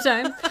bunch of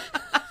times.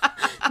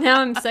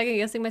 Now I'm second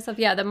guessing myself.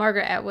 Yeah, the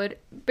Margaret Atwood.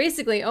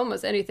 Basically,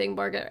 almost anything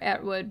Margaret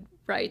Atwood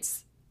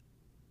writes,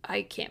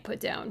 I can't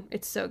put down.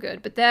 It's so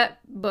good. But that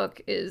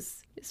book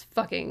is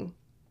fucking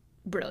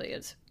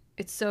brilliant.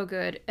 It's so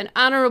good. An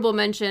honorable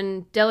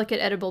mention, Delicate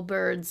Edible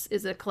Birds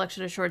is a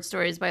collection of short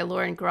stories by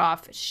Lauren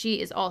Groff. She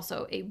is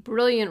also a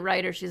brilliant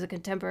writer. She's a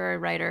contemporary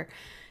writer.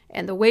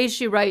 And the way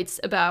she writes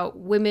about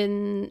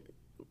women,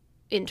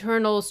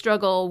 internal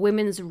struggle,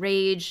 women's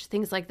rage,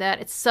 things like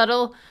that, it's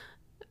subtle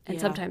and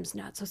sometimes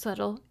not so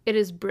subtle. It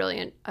is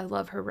brilliant. I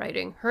love her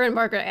writing. Her and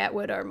Margaret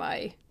Atwood are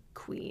my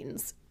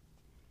queens.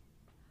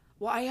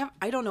 Well,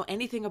 I don't know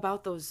anything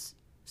about those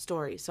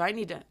stories, so I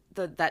need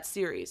that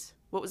series.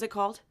 What was it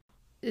called?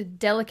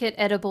 Delicate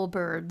Edible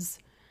Birds.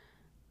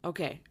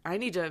 Okay, I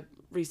need to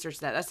research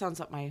that. That sounds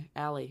up my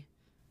alley.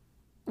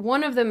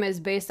 One of them is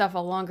based off a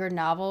longer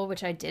novel,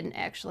 which I didn't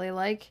actually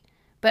like.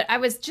 But I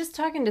was just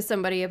talking to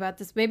somebody about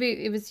this.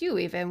 Maybe it was you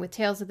even with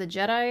Tales of the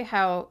Jedi,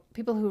 how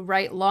people who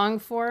write long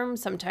form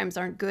sometimes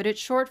aren't good at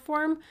short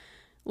form.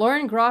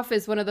 Lauren Groff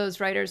is one of those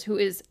writers who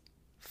is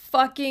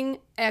fucking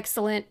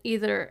excellent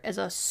either as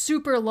a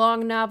super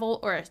long novel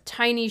or a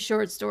tiny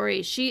short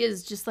story. She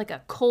is just like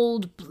a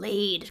cold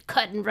blade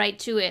cutting right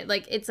to it.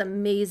 Like, it's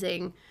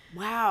amazing.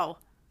 Wow.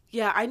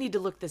 Yeah, I need to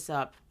look this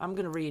up. I'm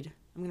going to read.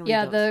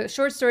 Yeah, those. the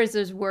short stories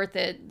is worth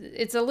it.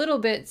 It's a little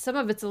bit, some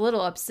of it's a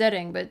little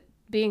upsetting, but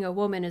being a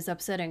woman is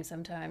upsetting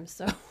sometimes,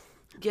 so.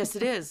 Yes,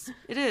 it is.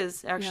 It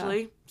is,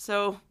 actually. Yeah.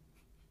 So,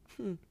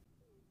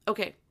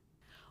 okay.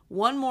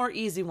 one more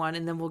easy one,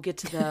 and then we'll get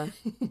to the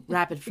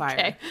rapid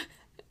fire.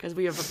 Because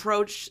we have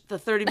approached the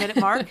 30-minute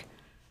mark.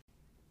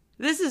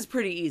 This is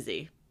pretty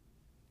easy.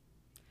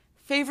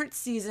 Favorite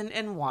season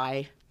and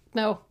why?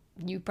 No,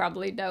 you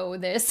probably know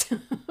this.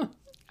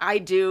 I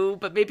do,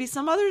 but maybe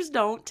some others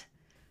don't.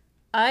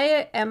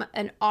 I am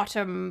an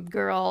autumn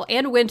girl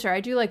and winter. I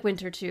do like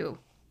winter too.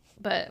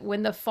 But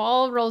when the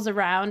fall rolls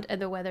around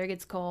and the weather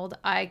gets cold,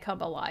 I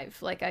come alive.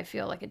 Like I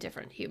feel like a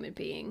different human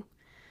being.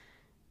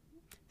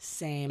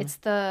 Same. It's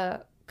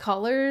the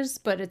colors,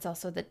 but it's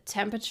also the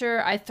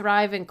temperature. I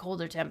thrive in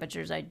colder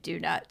temperatures. I do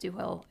not do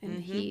well in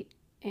the heat.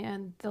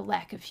 And the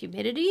lack of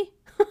humidity.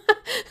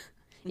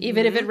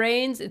 Even if it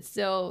rains, it's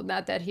still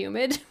not that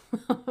humid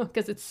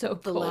because it's so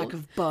cold. The lack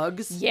of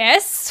bugs.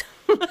 Yes.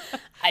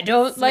 I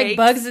don't like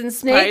bugs and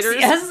snakes.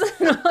 Spiders. Yes.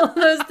 And all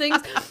those things.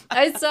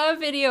 I saw a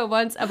video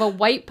once of a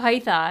white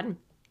python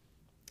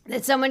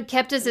that someone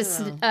kept as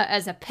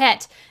a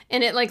pet,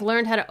 and it like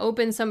learned how to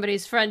open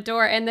somebody's front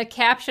door. And the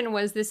caption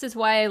was, "This is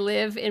why I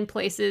live in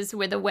places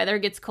where the weather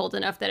gets cold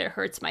enough that it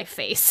hurts my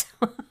face."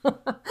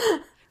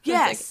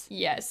 Yes. Like,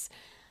 yes.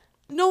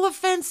 No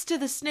offense to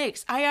the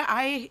snakes.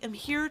 I am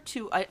here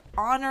to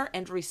honor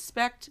and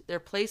respect their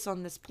place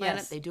on this planet.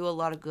 Yes. They do a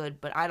lot of good,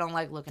 but I don't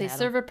like looking They at them.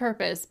 serve a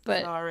purpose,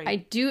 but Sorry. I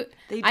do.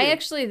 They do. I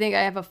actually think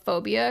I have a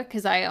phobia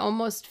because I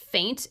almost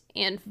faint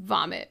and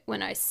vomit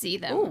when I see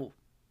them. Ooh.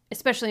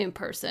 Especially in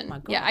person. My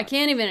God. Yeah, I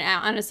can't even,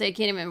 honestly, I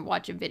can't even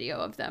watch a video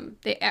of them.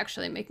 They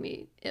actually make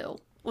me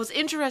ill. Well, it's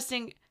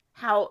interesting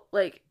how,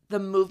 like, the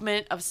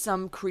movement of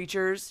some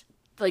creatures,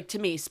 like, to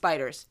me,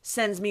 spiders,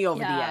 sends me over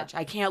the Yeah. edge.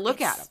 I can't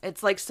look at them.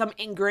 It's like some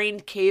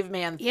ingrained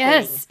caveman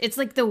Yes, thing. it's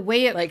like the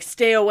way it, Like,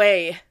 stay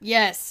away.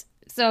 yes.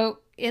 So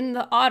in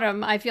the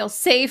autumn, I feel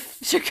safe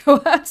to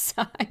go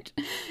outside.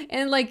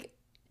 And like,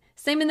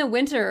 same in the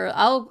winter.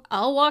 I'll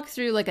walk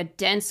through like a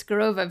dense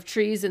grove of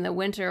trees in the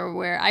winter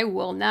where I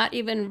will not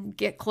even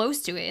get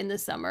close to it in the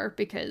summer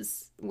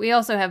because we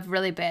also have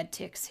really bad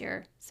ticks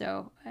here.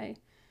 So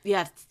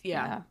Yeah.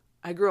 Yeah.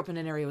 I grew up in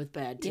an area with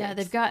bad ticks. yeah,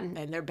 they've gotten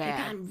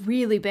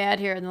really bad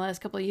here in the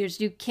last couple of years.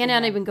 You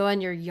cannot even go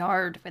in your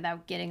yard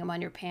without getting them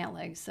on your pant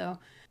legs. So,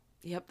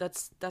 Yep,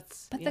 that's.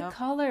 but yep. the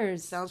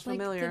colors Sounds like,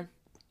 familiar.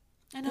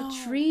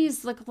 The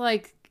trees look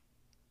like,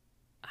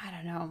 I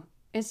don't know.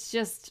 It's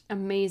just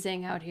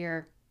amazing out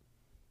here.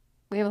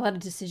 We have a lot of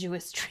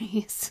deciduous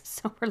trees,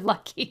 so we're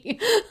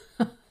lucky.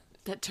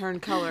 That turn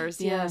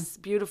colors. Yeah. Yes,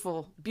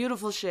 beautiful,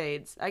 beautiful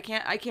shades. I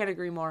can't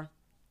agree more.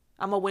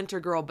 I'm a winter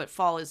girl, but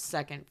fall is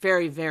second.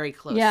 Very, very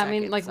close. Yeah, second, I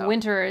mean, like so.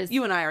 winter is.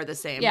 You and I are the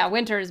same. Yeah,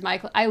 winter is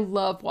my. I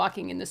love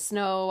walking in the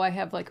snow. I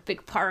have like a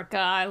big parka.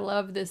 I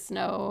love the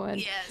snow.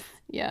 And Yes.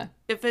 yeah.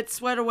 If it's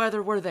sweater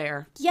weather, we're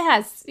there.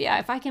 Yes. Yeah.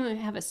 If I can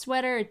have a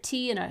sweater, a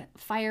tea, and a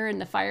fire in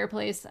the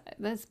fireplace,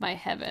 that's my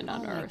heaven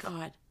on earth. Oh my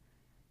God.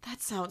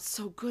 That sounds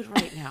so good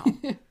right now.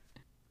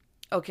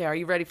 Okay, are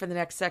you ready for the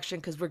next section?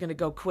 Because we're going to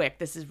go quick.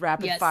 This is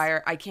rapid Yes.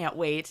 fire. I can't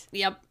wait.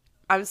 Yep.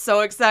 I'm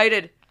so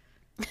excited.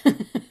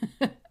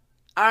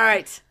 All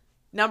right.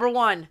 Number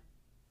 1.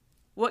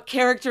 What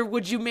character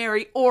would you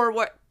marry, or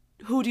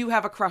who do you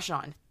have a crush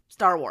on?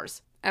 Star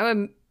Wars. I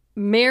would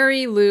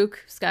marry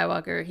Luke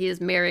Skywalker. He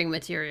is marrying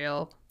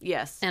material.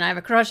 Yes. And I have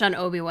a crush on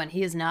Obi-Wan.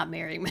 He is not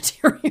marrying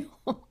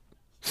material.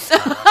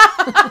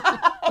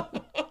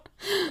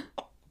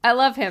 I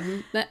love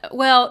him.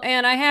 Well,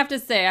 and I have to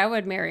say, I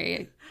wouldn't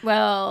marry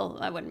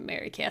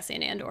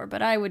Cassian Andor,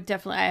 but I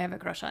have a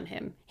crush on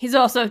him. He's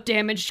also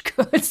damaged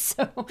goods,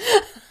 so.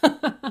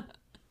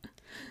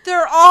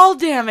 They're all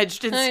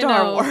damaged in I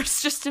Star know.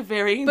 Wars, just to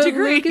varying But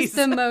degrees. Luke is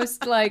the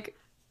most, like,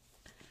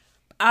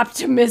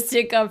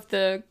 optimistic of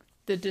the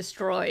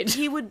destroyed.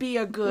 He would be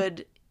a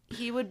good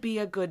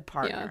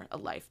partner, Yeah. a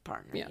life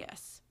partner, Yeah.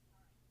 yes.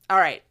 All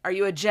right, are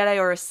you a Jedi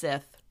or a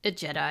Sith? A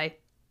Jedi.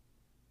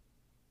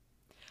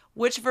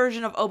 Which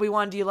version of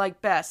Obi-Wan do you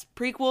like best?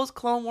 Prequels,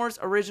 Clone Wars,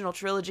 original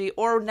trilogy,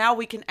 or now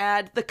we can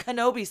add the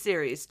Kenobi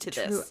series to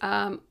this?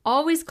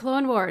 Always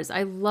Clone Wars.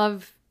 I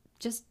love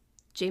just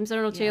James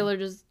Arnold Taylor,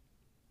 just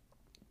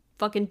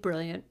fucking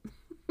brilliant.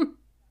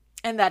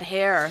 And that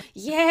hair.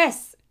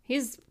 Yes,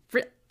 he's.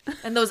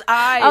 And those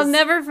eyes. I'll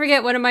never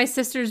forget one of my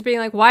sisters being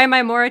like, "Why am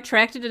I more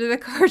attracted to the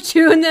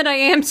cartoon than I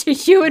am to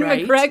Ewan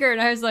Right? McGregor?"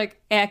 And I was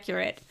like,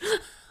 "Accurate."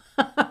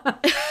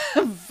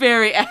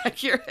 Very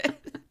accurate.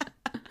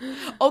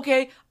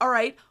 Okay, all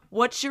right.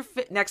 What's your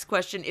next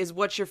question is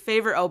what's your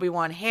favorite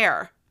Obi-Wan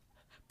hair?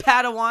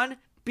 Padawan,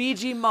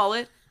 BG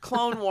mullet,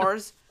 Clone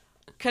Wars,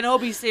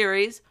 Kenobi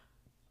series.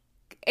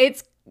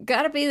 It's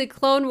gotta be the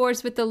Clone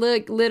Wars with the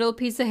little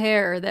piece of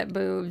hair that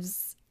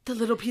moves. The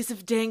little piece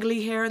of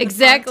dangly hair in the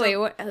Exactly.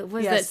 front. What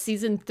was Yes. that,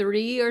 season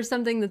 3 or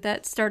something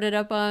that started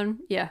up on?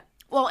 Yeah.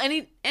 Well,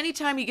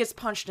 anytime he gets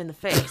punched in the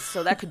face,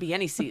 so that could be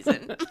any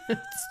season.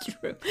 It's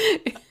true.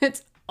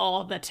 It's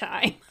all the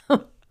time.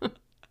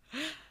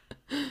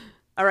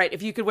 All right,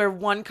 if you could wear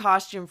one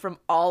costume from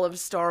all of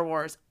Star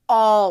Wars,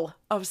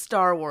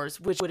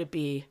 which would it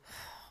be?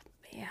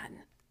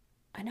 Man,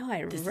 I know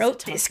I is a wrote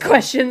tough these one.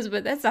 questions,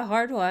 but that's a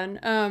hard one.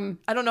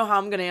 I don't know how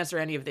I'm going to answer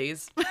any of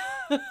these.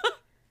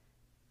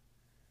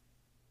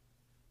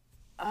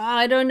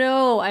 I don't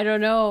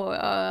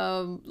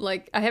know.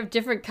 Like, I have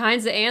different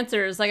kinds of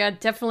answers. Like, I'd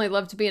definitely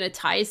love to be in a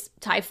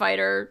TIE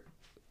fighter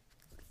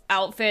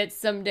outfit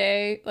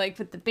someday, like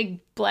with the big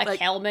black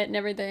helmet and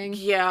everything.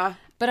 Yeah.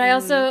 But I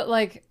also,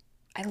 like,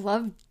 I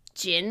love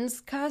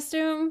Jin's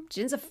costume.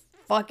 Jin's a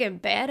fucking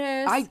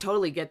badass. I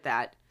totally get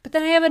that. But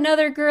then I have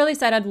another girly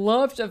side. I'd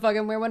love to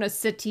fucking wear one.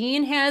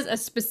 Satine has a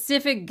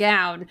specific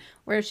gown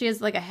where she has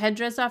like a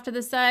headdress off to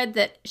the side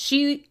that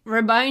she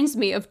reminds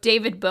me of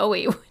David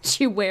Bowie when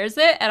she wears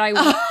it. And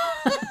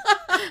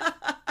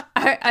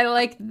I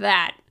like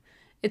that.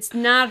 It's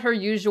not her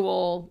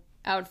usual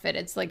outfit.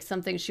 It's like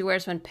something she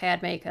wears when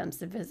Padme comes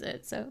to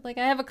visit. So like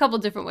I have a couple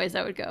different ways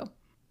I would go.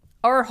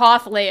 Or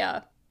Hoth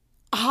Leia.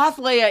 Hoth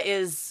Leia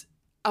is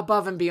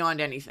above and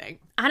beyond anything.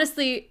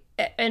 Honestly,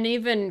 and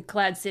even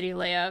Clad City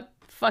Leia.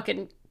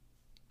 Fucking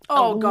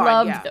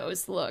loved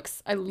those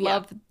looks. I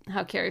love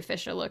how Carrie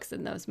Fisher looks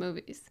in those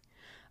movies.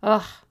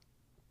 Ugh.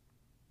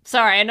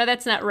 Sorry, I know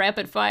that's not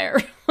rapid fire.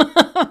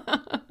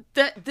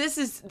 This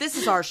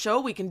is our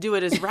show. We can do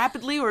it as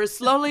rapidly or as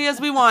slowly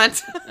as we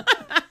want.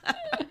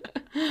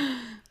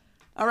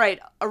 All right,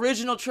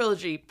 original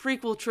trilogy,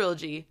 prequel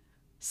trilogy,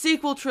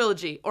 sequel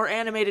trilogy, or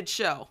animated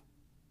show?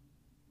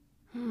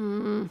 I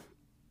mean,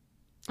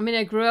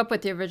 I grew up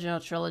with the original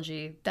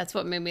trilogy. That's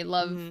what made me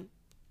love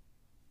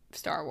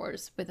Star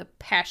Wars with a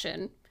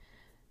passion.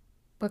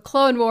 But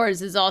Clone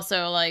Wars is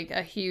also like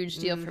a huge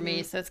deal for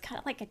me, so it's kind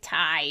of like a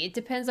tie. It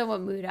depends on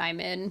what mood I'm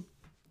in.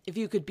 If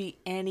you could be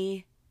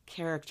any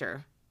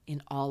character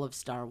in all of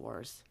Star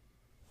Wars,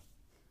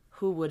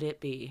 who would it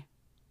be?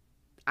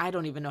 I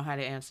don't even know how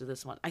to answer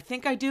this one. I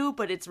think I do,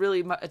 but it's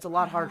a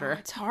lot harder.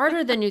 It's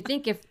harder than you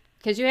think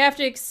because you have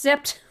to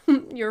accept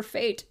your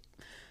fate.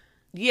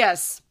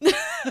 Yes.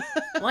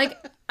 Like,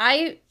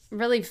 I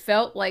really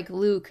felt like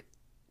Luke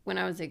when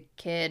I was a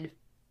kid.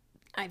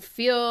 I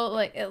feel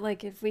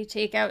like if we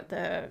take out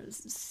the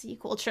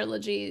sequel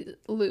trilogy,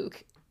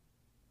 Luke.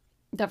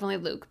 Definitely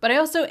Luke. But I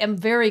also am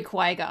very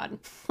Qui-Gon.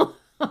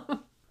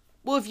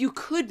 Well, if you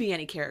could be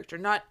any character,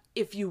 not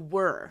if you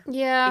were.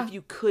 Yeah. If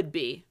you could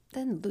be.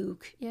 Then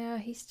Luke. Yeah,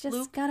 he's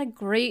just got a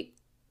great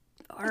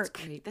arc. That's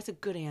great. That's a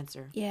good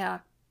answer. Yeah.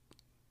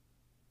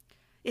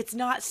 It's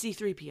not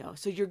C-3PO,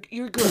 so you're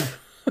good.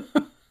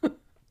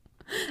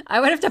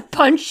 I would have to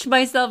punch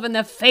myself in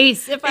the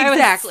face if I was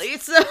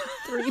It's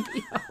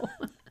 3PO.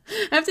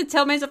 I have to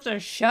tell myself to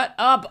shut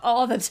up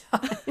all the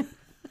time.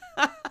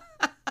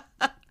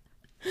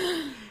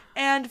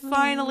 And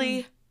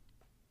finally,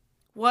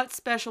 what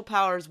special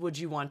powers would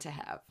you want to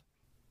have?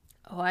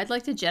 Oh, I'd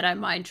like to Jedi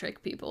mind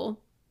trick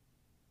people.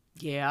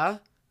 Yeah.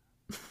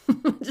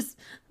 Just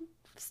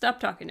stop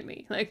talking to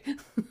me. Like,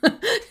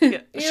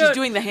 she's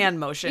doing the hand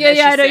motion.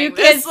 Yeah, I know you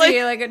can't this.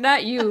 see. Like,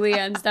 not you,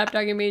 Leanne. Stop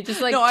talking to me.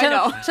 Just like no, I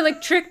know. To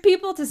like trick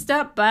people to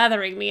stop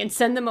bothering me and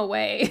send them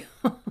away.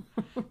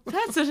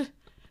 That's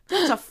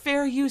a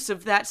fair use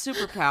of that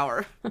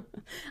superpower.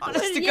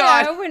 Honest to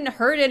yeah, God. I wouldn't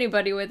hurt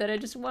anybody with it. I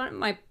just want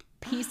my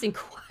peace and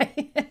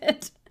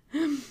quiet.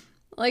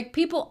 Like,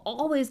 people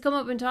always come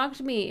up and talk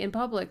to me in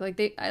public.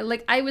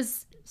 I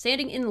was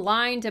standing in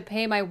line to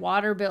pay my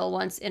water bill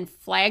once in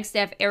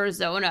Flagstaff,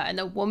 Arizona, and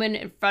the woman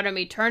in front of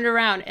me turned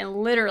around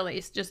and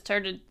literally just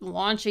started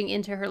launching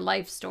into her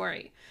life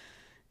story.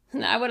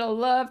 And I would have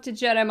loved to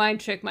Jedi mind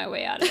trick my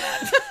way out of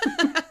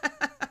that.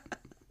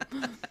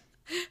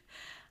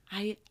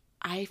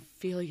 I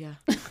feel you.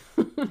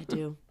 I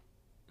do.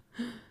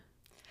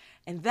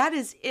 And that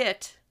is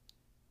it.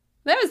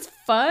 That was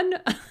fun.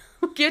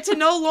 Get to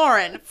know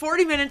Lauren.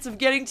 40 minutes of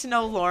getting to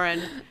know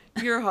Lauren,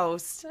 your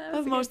host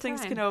of Most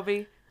Things time.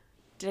 Kenobi.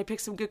 Did I pick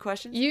some good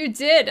questions? You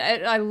did.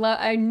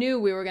 I knew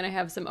we were going to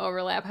have some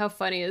overlap. How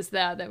funny is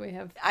that we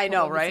have I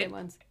know, the right? same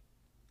ones.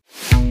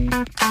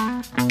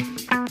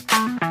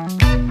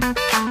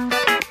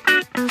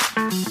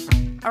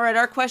 All right,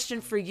 our question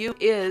for you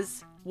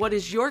is, what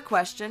is your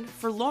question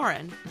for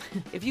Lauren?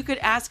 If you could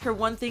ask her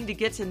one thing to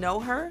get to know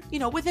her,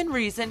 within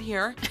reason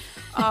here,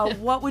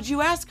 what would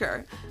you ask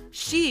her?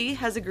 She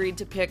has agreed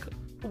to pick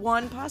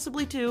one,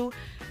 possibly two,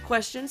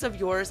 questions of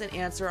yours and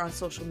answer on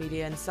social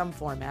media in some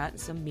format,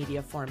 some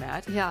media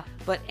format. Yeah.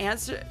 But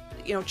answer,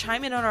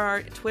 chime in on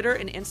our Twitter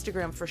and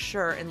Instagram for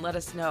sure and let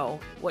us know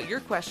what your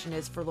question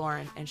is for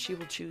Lauren, and she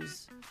will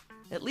choose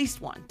at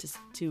least one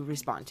to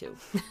respond to.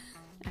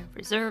 I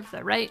reserve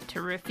the right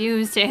to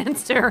refuse to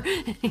answer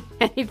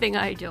anything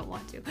I don't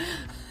want to.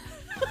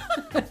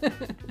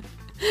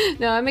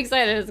 No, I'm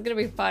excited. It's going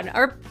to be fun.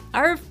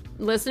 Our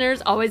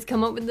listeners always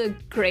come up with the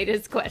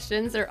greatest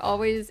questions. They're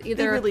always They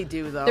really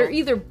do, though. They're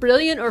either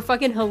brilliant or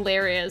fucking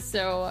hilarious.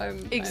 So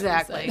I'm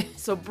Exactly.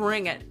 So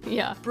bring it.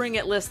 Yeah. Bring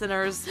it,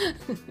 listeners.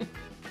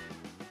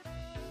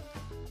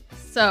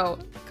 So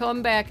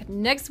come back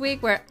next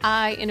week where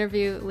I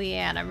interview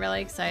Leanne. I'm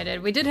really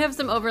excited. We did have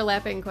some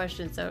overlapping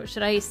questions, so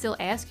should I still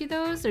ask you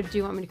those, or do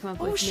you want me to come up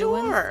with new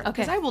ones? Sure. Okay.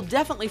 Because I will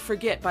definitely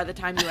forget by the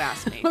time you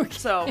ask me. Okay.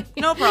 So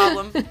no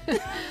problem.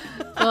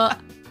 Well,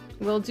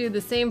 we'll do the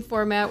same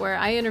format where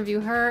I interview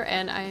her,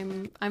 and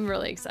I'm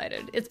really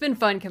excited. It's been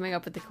fun coming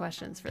up with the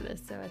questions for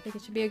this, so I think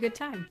it should be a good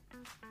time.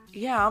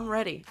 Yeah, I'm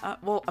ready.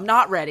 Well, I'm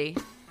not ready,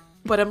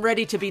 but I'm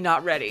ready to be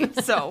not ready.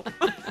 So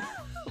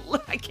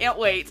I can't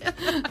wait.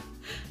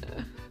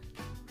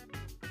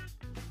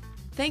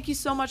 Thank you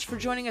so much for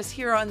joining us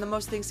here on the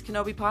Most Things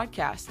Kenobi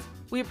podcast.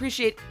 We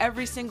appreciate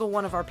every single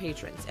one of our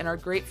patrons and are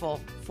grateful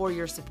for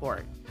your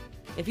support.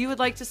 If you would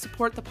like to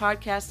support the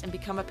podcast and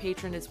become a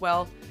patron as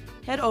well,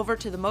 head over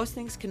to the Most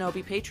Things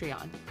Kenobi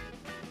Patreon.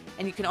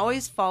 And you can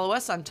always follow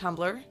us on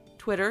Tumblr,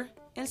 Twitter,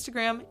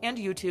 Instagram, and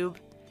YouTube.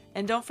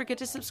 And don't forget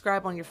to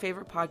subscribe on your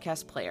favorite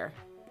podcast player.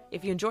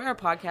 If you enjoy our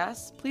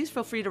podcast, please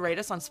feel free to rate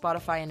us on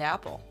Spotify and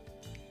Apple.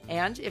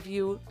 And if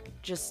you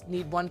just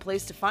need one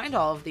place to find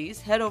all of these,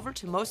 head over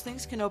to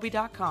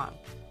mostthinkskenobi.com.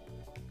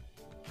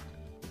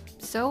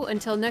 So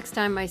until next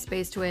time, my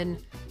space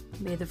twin,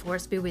 may the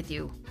Force be with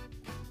you.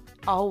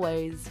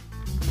 Always.